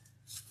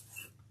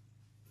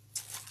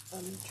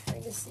 I'm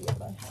trying to see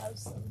if I have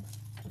some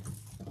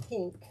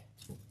pink.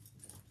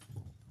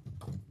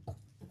 I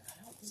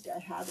don't think I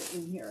have it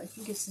in here. I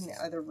think it's in the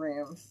other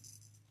room.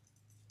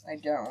 I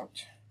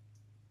don't.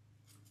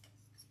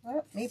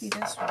 Well, maybe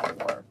this one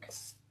will work.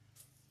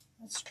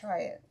 Let's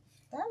try it.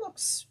 That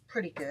looks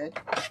pretty good.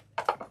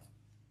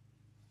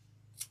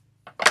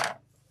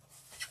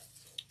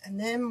 And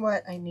then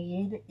what I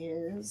need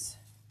is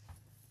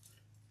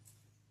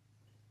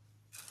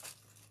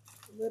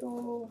a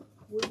little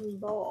wooden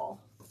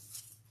ball.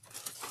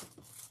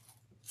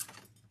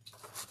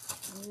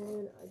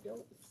 And I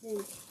don't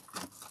think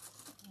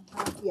I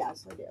have,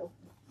 yes I do.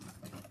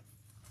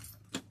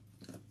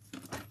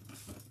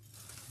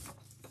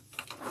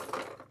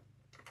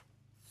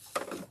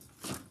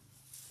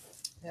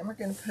 Then we're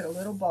going to put a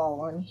little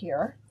ball on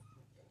here.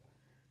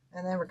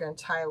 And then we're going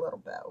to tie a little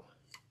bow.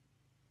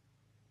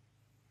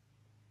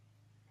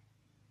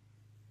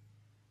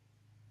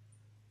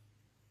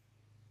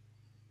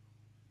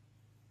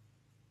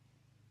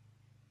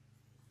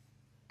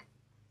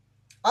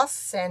 I'll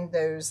send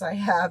those. I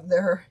have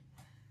their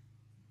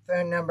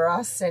phone number.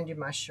 I'll send you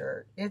my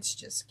shirt. It's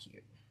just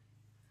cute.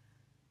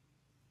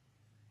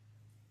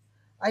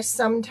 I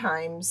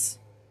sometimes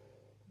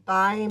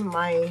buy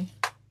my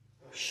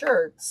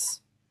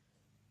shirts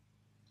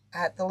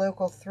at the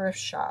local thrift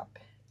shop.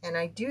 And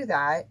I do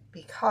that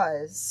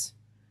because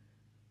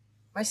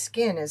my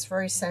skin is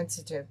very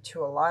sensitive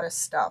to a lot of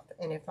stuff.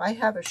 And if I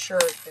have a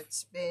shirt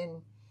that's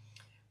been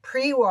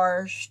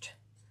pre-washed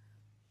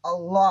a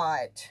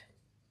lot,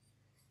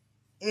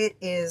 it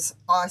is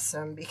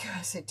awesome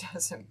because it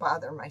doesn't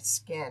bother my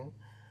skin.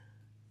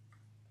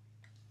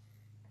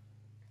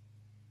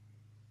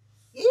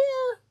 Yeah.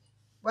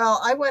 Well,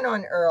 I went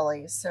on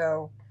early,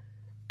 so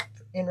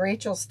in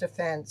Rachel's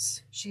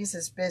defense, she's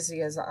as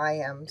busy as I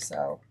am,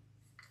 so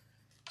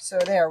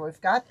there, we've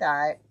got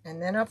that.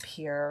 And then up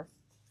here,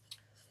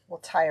 we'll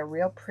tie a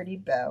real pretty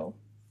bow.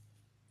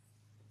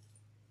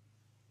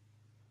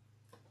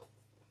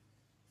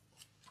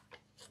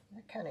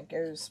 That kind of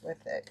goes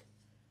with it.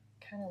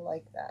 Kind of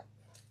like that.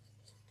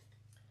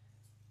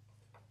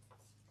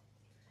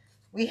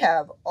 We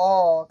have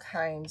all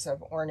kinds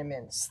of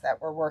ornaments that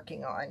we're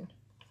working on.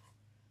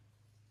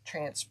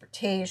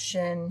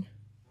 Transportation,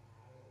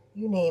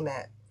 you name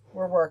it,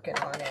 we're working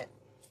on it.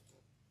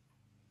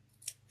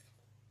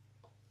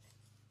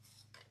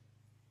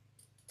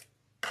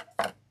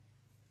 There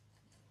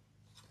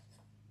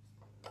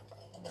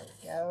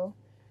we go.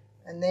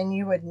 And then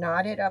you would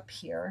knot it up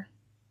here.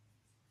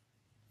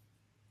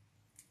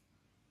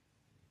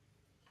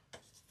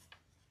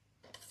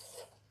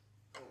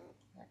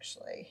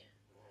 Actually,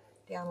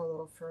 down a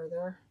little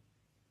further.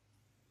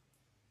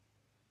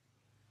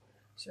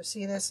 So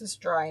see, this is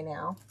dry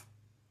now.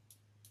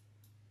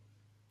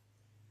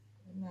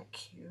 Isn't that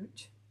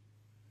cute?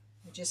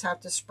 You just have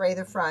to spray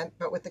the front,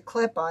 but with the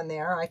clip on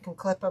there, I can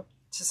clip up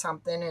to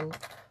something and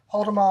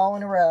hold them all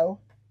in a row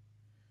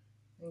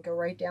and go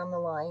right down the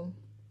line.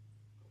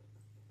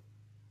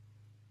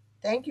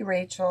 Thank you,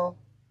 Rachel,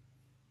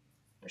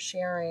 for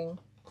sharing.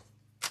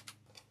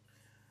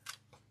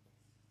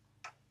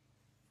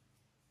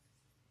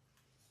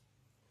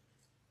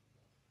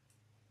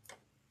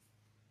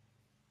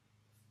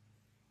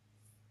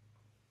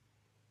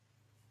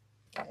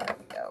 There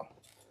we go.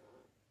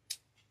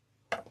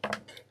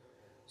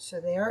 So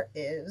there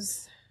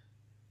is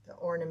the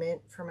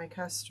ornament for my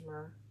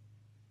customer.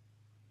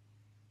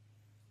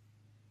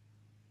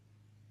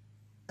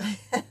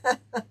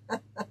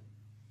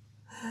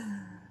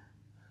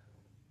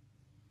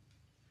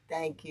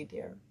 Thank you,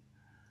 dear.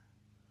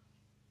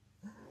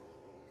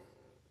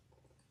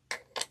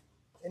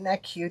 Isn't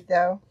that cute,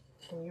 though?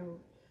 Could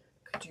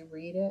you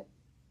read it?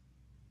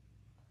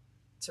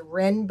 It's a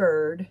wren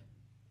bird.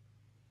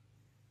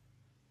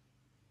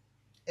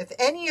 If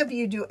any of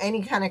you do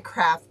any kind of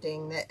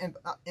crafting that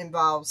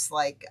involves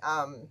like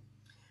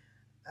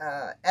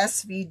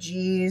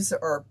SVGs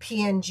or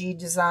PNG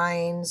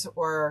designs,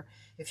 or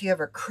if you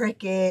have a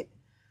Cricut,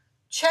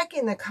 check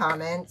in the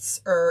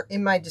comments or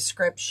in my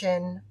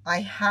description.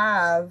 I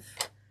have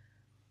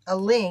a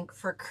link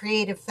for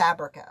Creative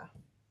Fabrica.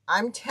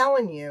 I'm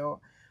telling you,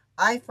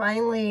 I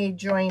finally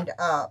joined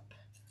up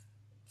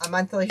a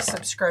monthly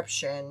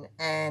subscription,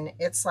 and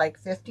it's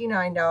like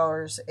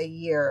 $59 a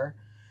year.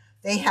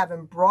 They have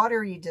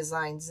embroidery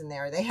designs in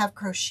there. They have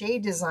crochet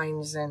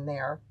designs in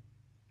there.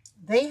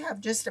 They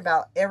have just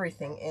about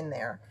everything in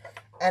there.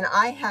 And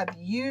I have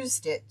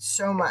used it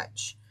so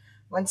much.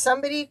 When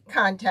somebody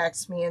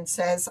contacts me and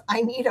says,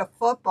 I need a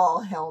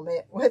football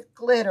helmet with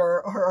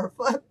glitter or a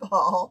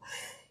football,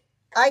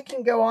 I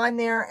can go on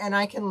there and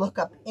I can look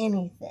up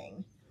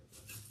anything.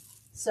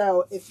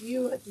 So if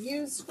you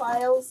use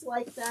files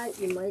like that,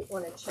 you might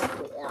want to check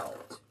it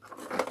out.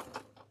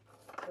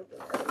 Open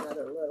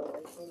another little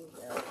one in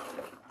here,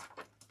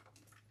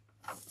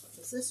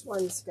 because this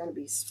one's going to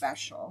be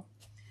special.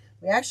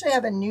 We actually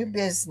have a new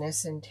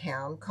business in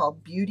town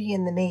called Beauty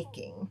in the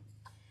Making.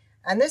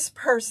 And this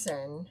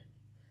person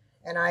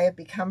and I have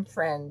become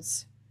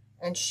friends.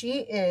 And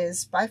she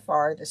is by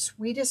far the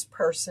sweetest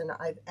person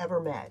I've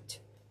ever met.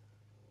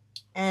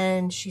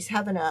 And she's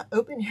having an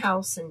open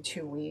house in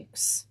 2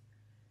 weeks.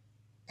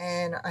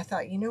 And I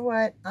thought, you know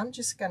what? I'm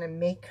just going to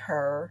make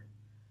her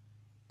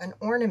an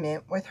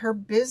ornament with her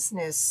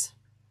business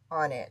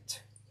on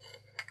it.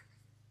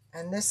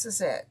 And this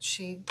is it.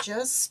 She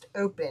just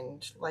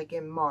opened like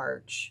in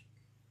March.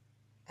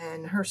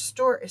 And her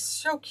store is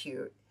so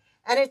cute.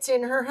 And it's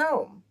in her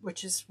home,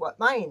 which is what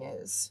mine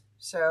is.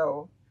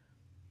 So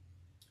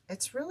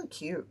it's really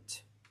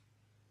cute.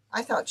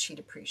 I thought she'd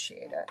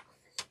appreciate it.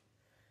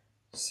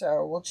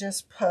 So we'll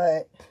just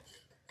put,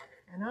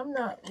 and I'm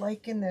not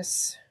liking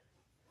this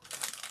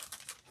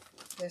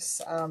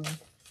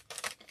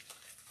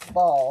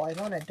ball. I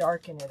want to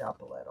darken it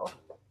up a little.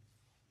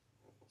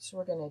 So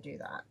we're going to do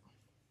that.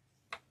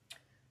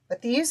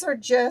 But these are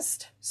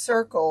just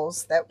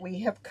circles that we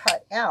have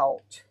cut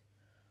out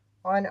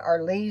on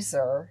our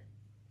laser.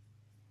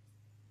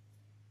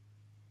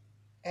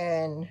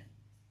 And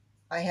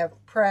I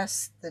have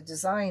pressed the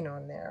design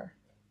on there.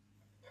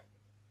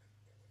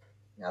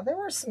 Now there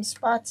were some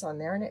spots on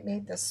there and it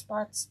made the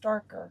spots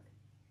darker.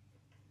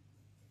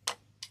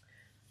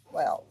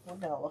 Well, we're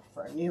going to look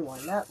for a new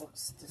one. That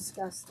looks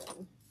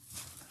disgusting.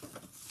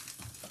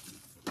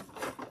 There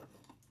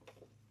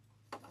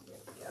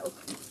we go.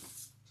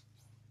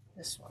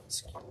 This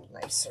one's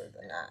nicer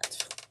than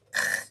that.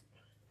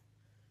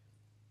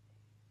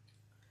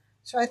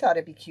 So I thought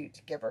it'd be cute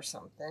to give her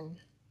something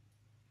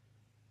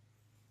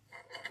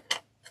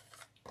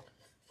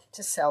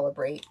to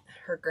celebrate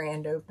her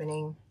grand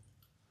opening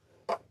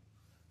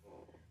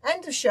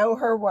and to show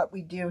her what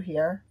we do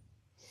here.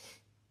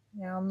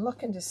 Now I'm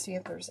looking to see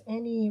if there's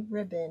any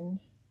ribbon.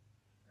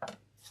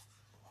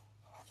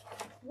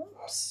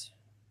 Whoops.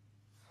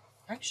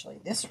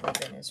 Actually, this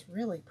ribbon is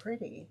really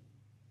pretty.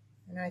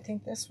 And I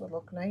think this would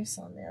look nice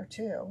on there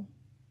too.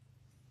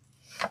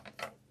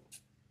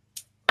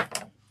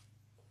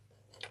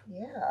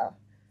 Yeah.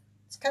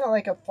 It's kind of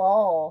like a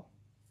fall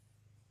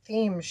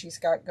theme she's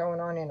got going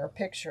on in her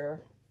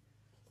picture.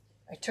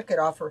 I took it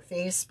off her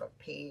Facebook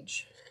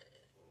page.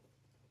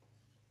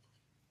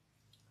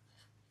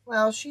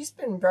 Well, she's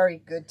been very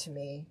good to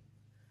me,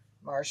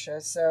 Marcia,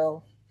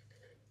 so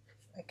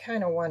I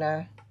kind of want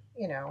to,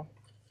 you know,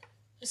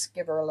 just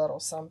give her a little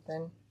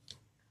something.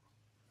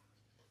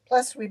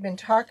 Plus, we've been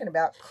talking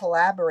about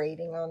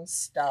collaborating on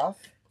stuff.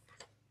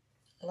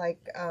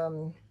 Like,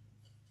 I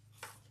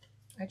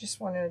just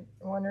want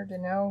her to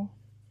know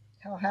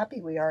how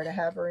happy we are to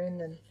have her in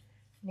the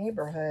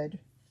neighborhood.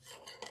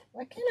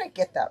 Why can't I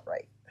get that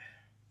right?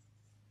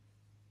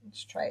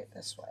 Let's try it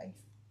this way.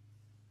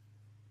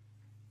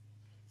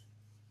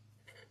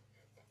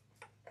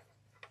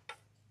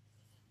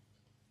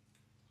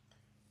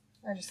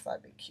 I just thought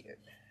it'd be cute.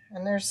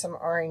 And there's some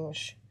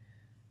orange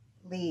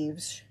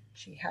leaves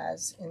she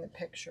has in the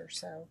picture,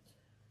 so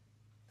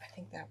I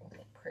think that would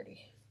look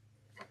pretty.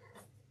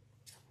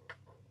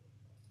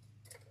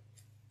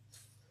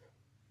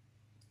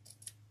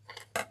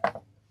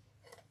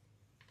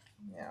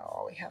 Now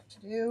all we have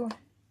to do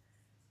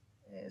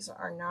is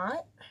our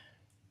knot.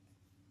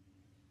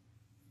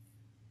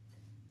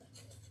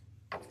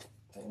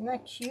 Isn't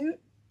that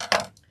cute?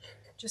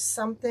 Just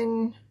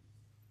something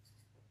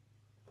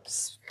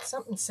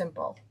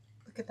simple.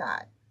 Look at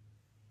that.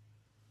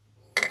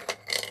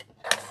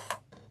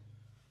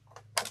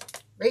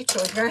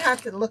 Rachel, you're going to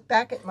have to look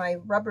back at my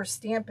rubber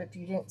stamp if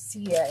you didn't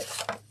see it.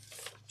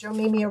 Joe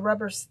made me a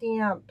rubber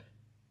stamp.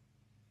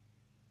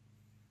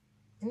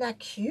 Isn't that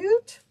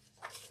cute?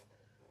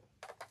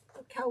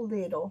 Look how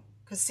little.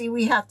 Because see,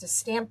 we have to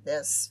stamp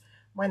this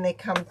when they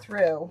come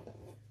through.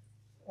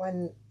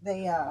 When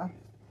they,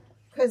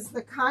 because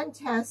the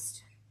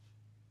contest,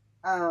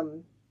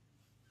 what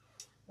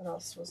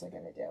else was I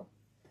going to do?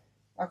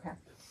 Okay.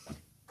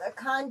 The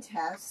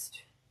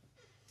contest,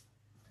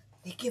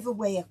 they give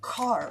away a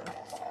card.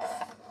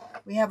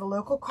 we have a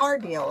local car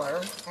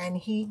dealer, and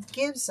he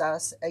gives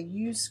us a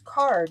used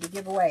car to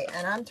give away.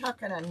 And I'm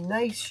talking a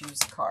nice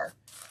used car.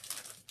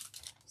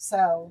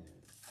 So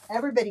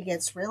everybody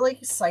gets really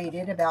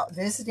excited about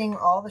visiting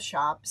all the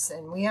shops,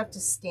 and we have to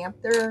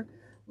stamp their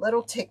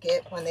little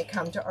ticket when they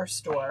come to our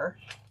store.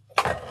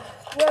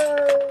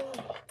 Whoa!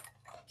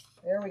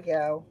 There we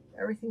go.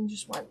 Everything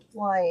just went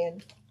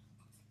flying.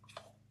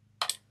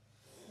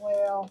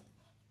 Well,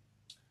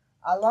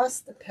 I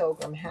lost the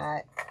pilgrim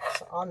hat.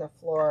 It's on the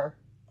floor.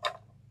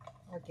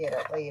 I'll get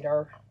it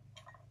later.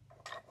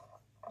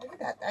 Look at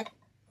that.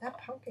 That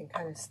pumpkin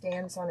kind of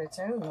stands on its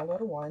own, the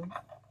little one.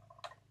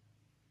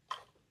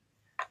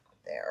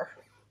 There.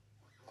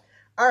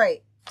 All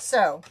right,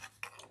 so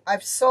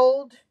I've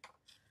sold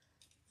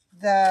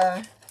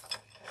the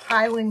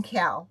Highland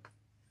Cow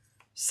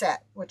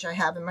set, which I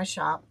have in my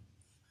shop.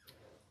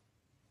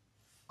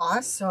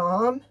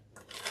 Awesome.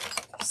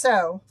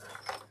 So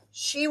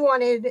she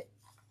wanted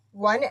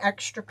one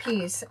extra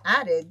piece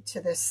added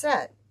to this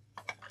set.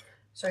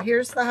 So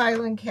here's the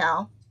Highland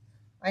Cow.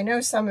 I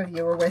know some of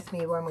you were with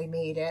me when we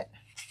made it.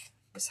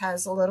 This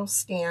has a little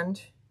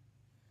stand.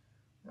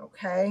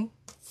 Okay.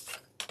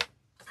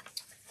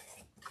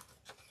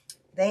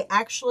 They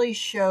actually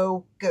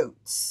show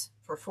goats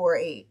for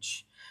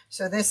 4-H.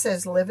 So this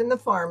says live in the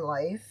farm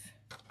life.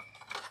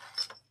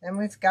 Then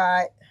we've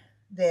got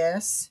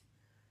this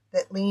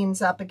that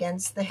leans up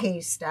against the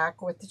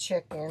haystack with the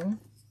chicken.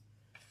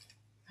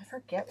 I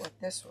forget what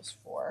this was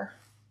for.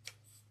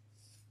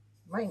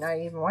 Might not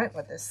even went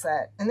with this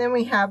set. And then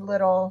we have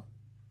all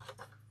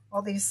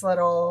these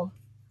little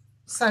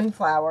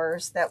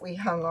sunflowers that we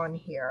hung on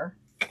here.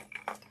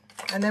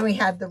 And then we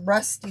had the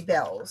rusty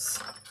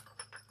bells.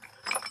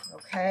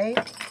 Okay.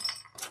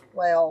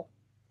 Well,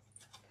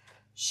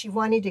 she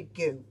wanted a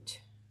goat.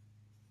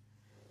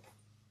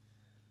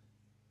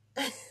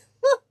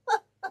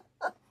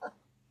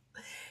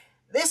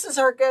 This is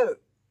our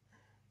goat.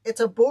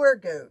 It's a boar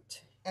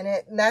goat. And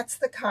that's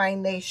the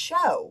kind they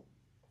show.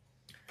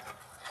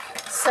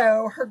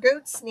 So her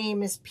goat's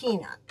name is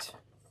Peanut.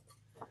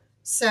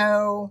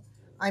 So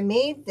I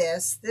made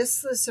this.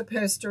 This was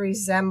supposed to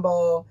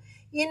resemble,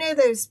 you know,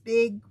 those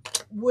big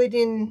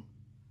wooden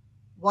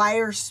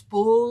wire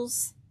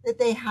spools that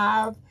they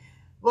have.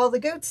 Well, the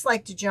goats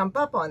like to jump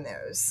up on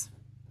those.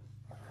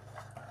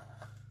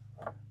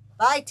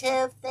 Bye,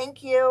 Tiff.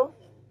 Thank you.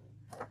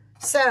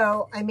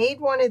 So I made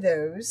one of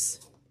those.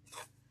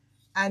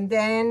 And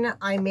then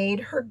I made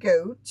her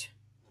goat.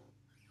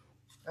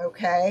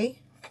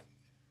 Okay.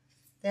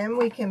 Then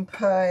we can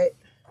put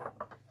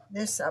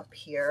this up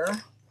here.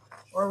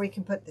 Or we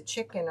can put the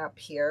chicken up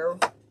here.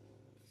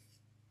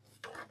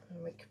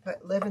 And we can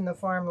put live in the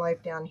farm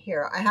life down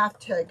here. I have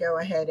to go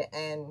ahead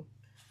and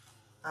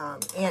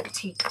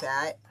antique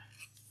that.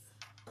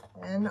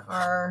 And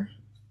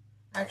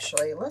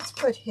actually, let's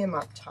put him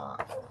up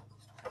top.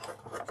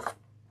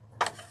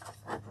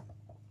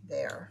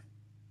 There.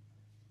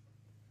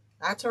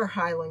 That's our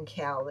Highland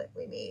Cow that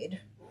we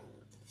made.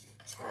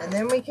 And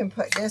then we can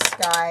put this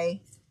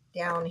guy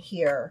down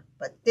here.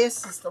 But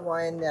this is the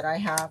one that I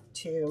have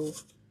to,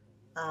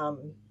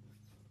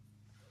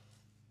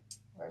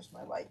 where's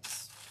my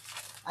lights?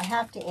 I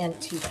have to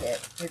antique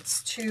it.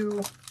 It's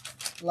too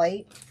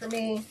light for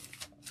me.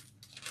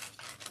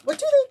 What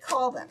do they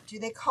call them? Do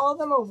they call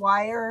them a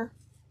wire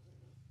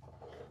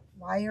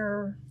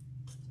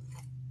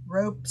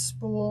rope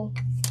spool?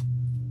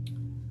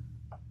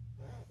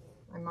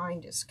 My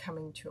mind is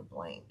coming to a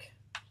blank.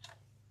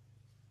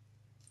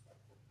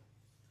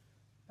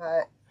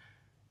 But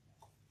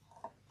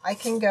I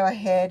can go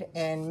ahead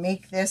and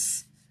make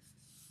this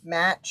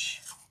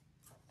match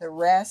the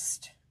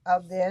rest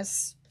of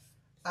this.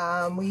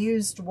 We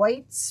used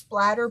white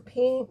splatter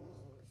paint,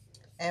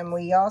 and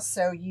we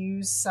also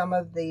used some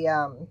of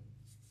the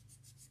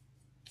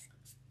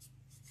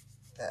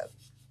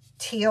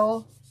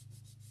teal.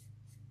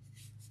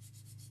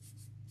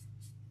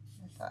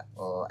 I thought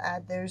we'll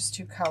add those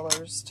two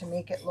colors to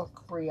make it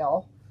look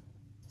real.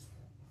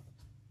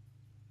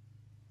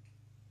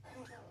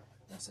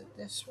 Is it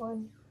this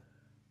one?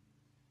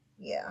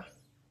 Yeah,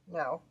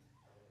 no,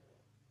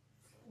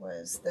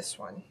 was this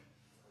one.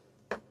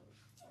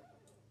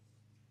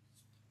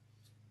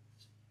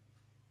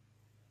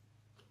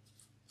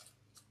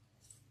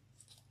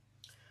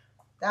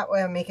 That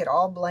way I'll make it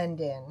all blend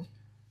in.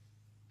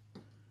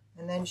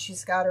 And then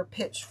she's got her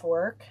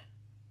pitchfork.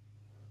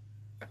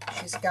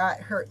 She's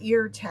got her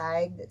ear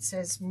tag that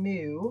says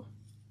Moo.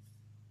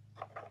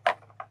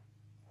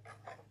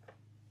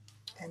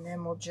 And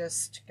then we'll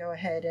just go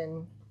ahead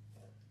and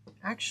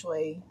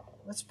actually,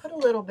 let's put a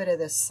little bit of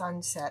the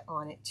sunset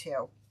on it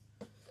too.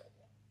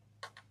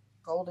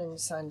 Golden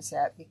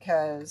sunset,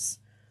 because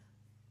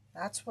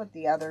that's what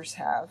the others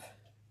have.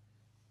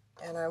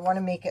 And I want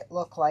to make it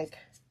look like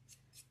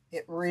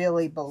it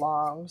really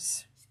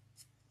belongs.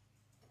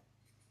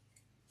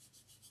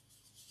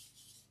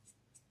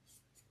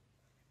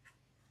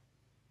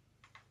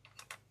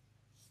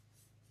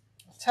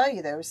 I'll tell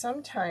you though,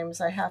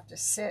 sometimes I have to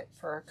sit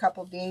for a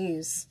couple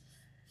days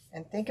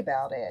and think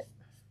about it.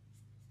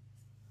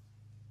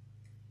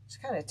 It's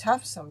kind of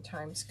tough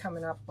sometimes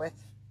coming up with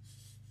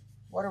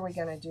what are we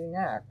going to do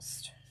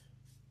next.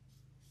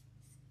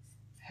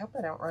 I hope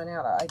I don't run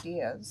out of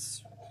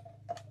ideas.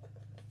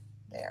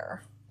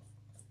 There.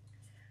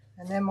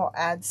 And then we'll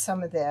add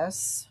some of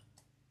this.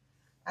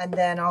 And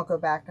then I'll go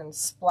back and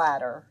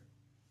splatter.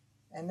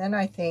 And then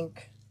I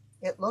think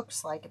it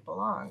looks like it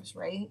belongs,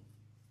 right?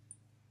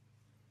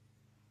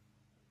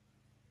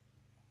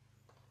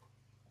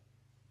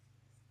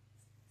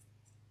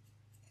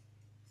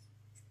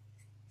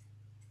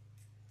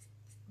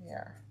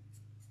 There.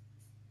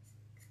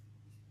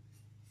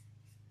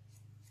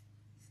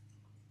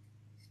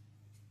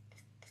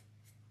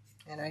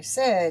 And I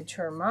said to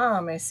her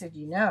mom, I said,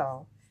 you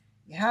know,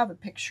 you have a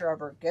picture of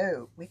her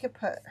goat. We could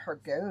put her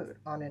goat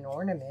on an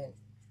ornament.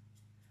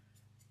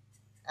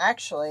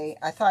 Actually,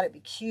 I thought it'd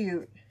be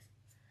cute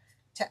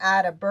to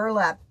add a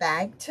burlap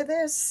bag to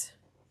this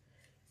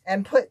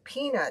and put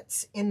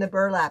peanuts in the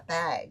burlap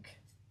bag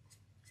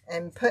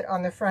and put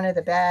on the front of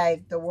the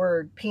bag the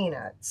word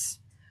peanuts,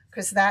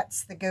 because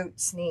that's the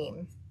goat's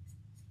name.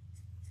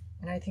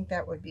 And I think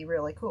that would be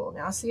really cool.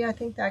 Now, see, I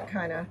think that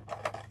kind of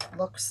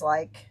looks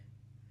like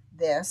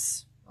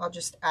this. I'll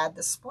just add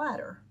the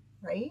splatter,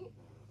 right?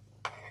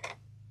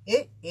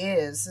 It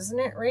is, isn't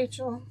it,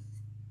 Rachel?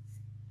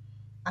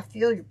 I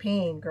feel your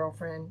pain,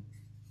 girlfriend.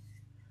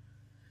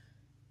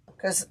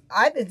 Because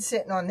I've been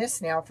sitting on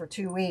this now for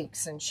 2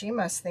 weeks, and she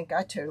must think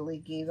I totally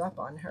gave up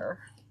on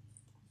her.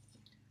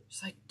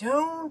 She's like,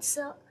 don't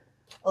sell.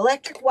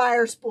 Electric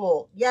wire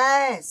spool.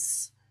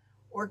 Yes.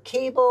 Or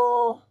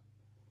cable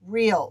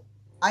reel.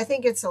 I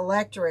think it's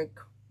electric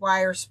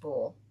wire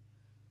spool.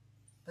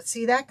 But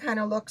see, that kind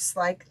of looks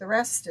like the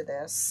rest of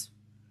this.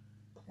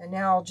 And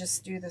now I'll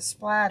just do the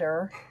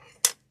splatter.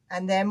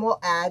 And then we'll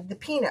add the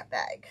peanut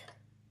bag.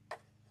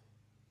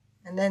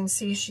 And then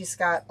see, she's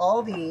got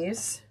all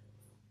these.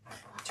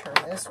 Turn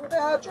this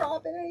without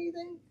dropping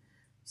anything.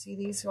 See,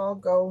 these all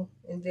go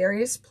in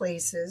various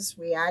places.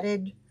 We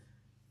added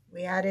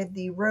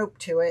the rope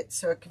to it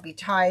so it could be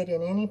tied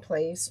in any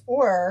place.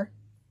 Or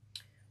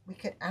we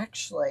could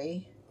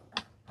actually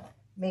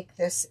make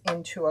this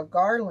into a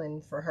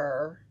garland for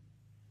her.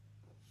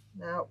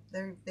 No,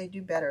 they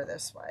do better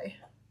this way.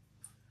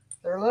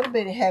 They're a little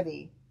bit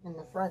heavy in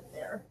the front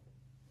there.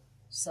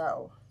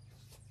 So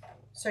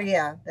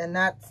yeah, then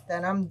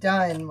I'm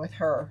done with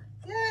her.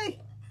 Yay!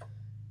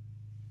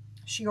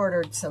 She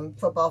ordered some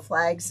football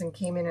flags and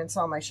came in and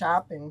saw my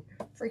shop and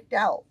freaked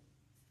out.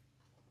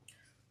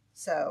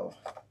 So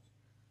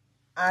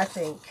I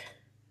think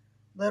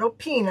little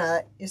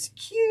Peanut is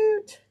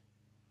cute.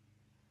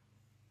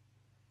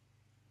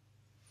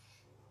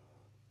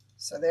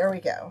 So there we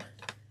go.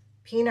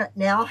 Peanut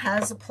now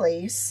has a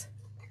place.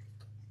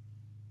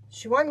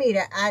 She wanted me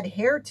to add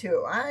hair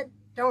to. I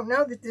don't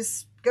know that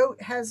this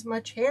goat has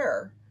much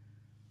hair.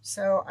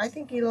 So I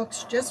think he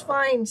looks just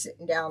fine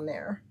sitting down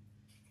there.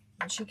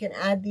 And she can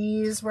add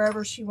these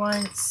wherever she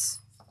wants.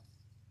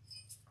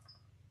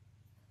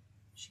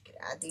 She could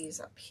add these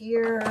up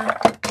here.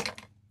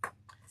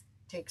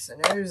 Takes a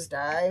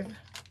nosedive.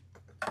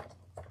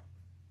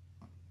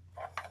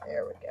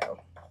 There we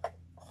go.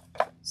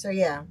 So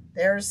yeah,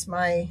 there's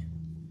my...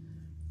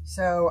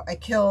 So I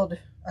killed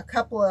a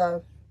couple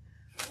of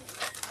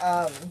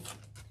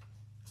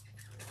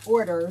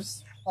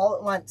orders all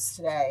at once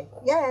today.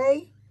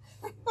 Yay!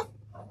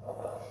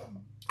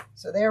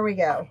 So there we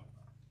go.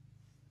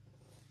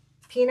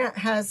 Peanut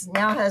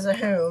now has a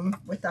home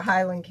with the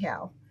Highland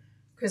cow,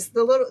 because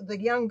the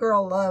young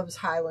girl loves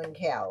Highland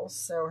cows.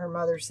 So her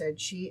mother said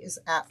she is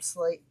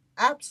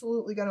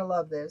absolutely going to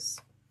love this.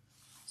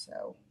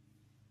 So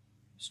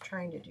just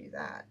trying to do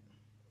that.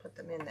 Put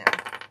them in there.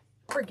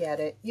 Forget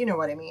it. You know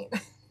what I mean.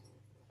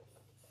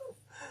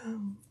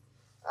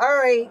 All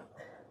right.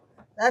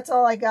 That's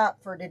all I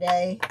got for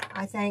today.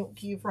 I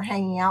thank you for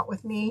hanging out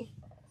with me.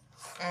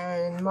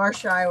 And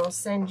Marcia, I will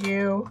send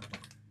you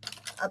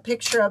a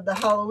picture of the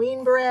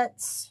Halloween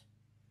barrettes.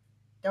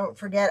 Don't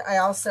forget, I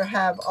also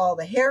have all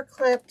the hair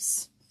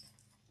clips.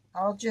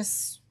 I'll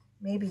just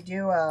maybe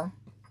do a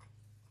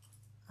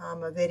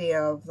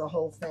video of the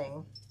whole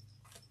thing.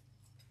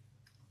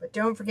 But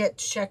don't forget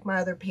to check my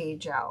other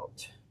page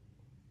out.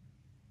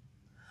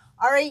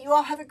 All right, you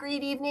all have a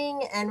great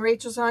evening, and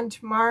Rachel's on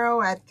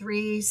tomorrow at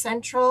 3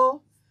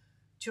 Central,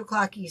 2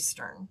 o'clock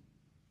Eastern.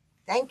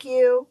 Thank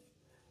you.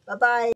 Bye-bye.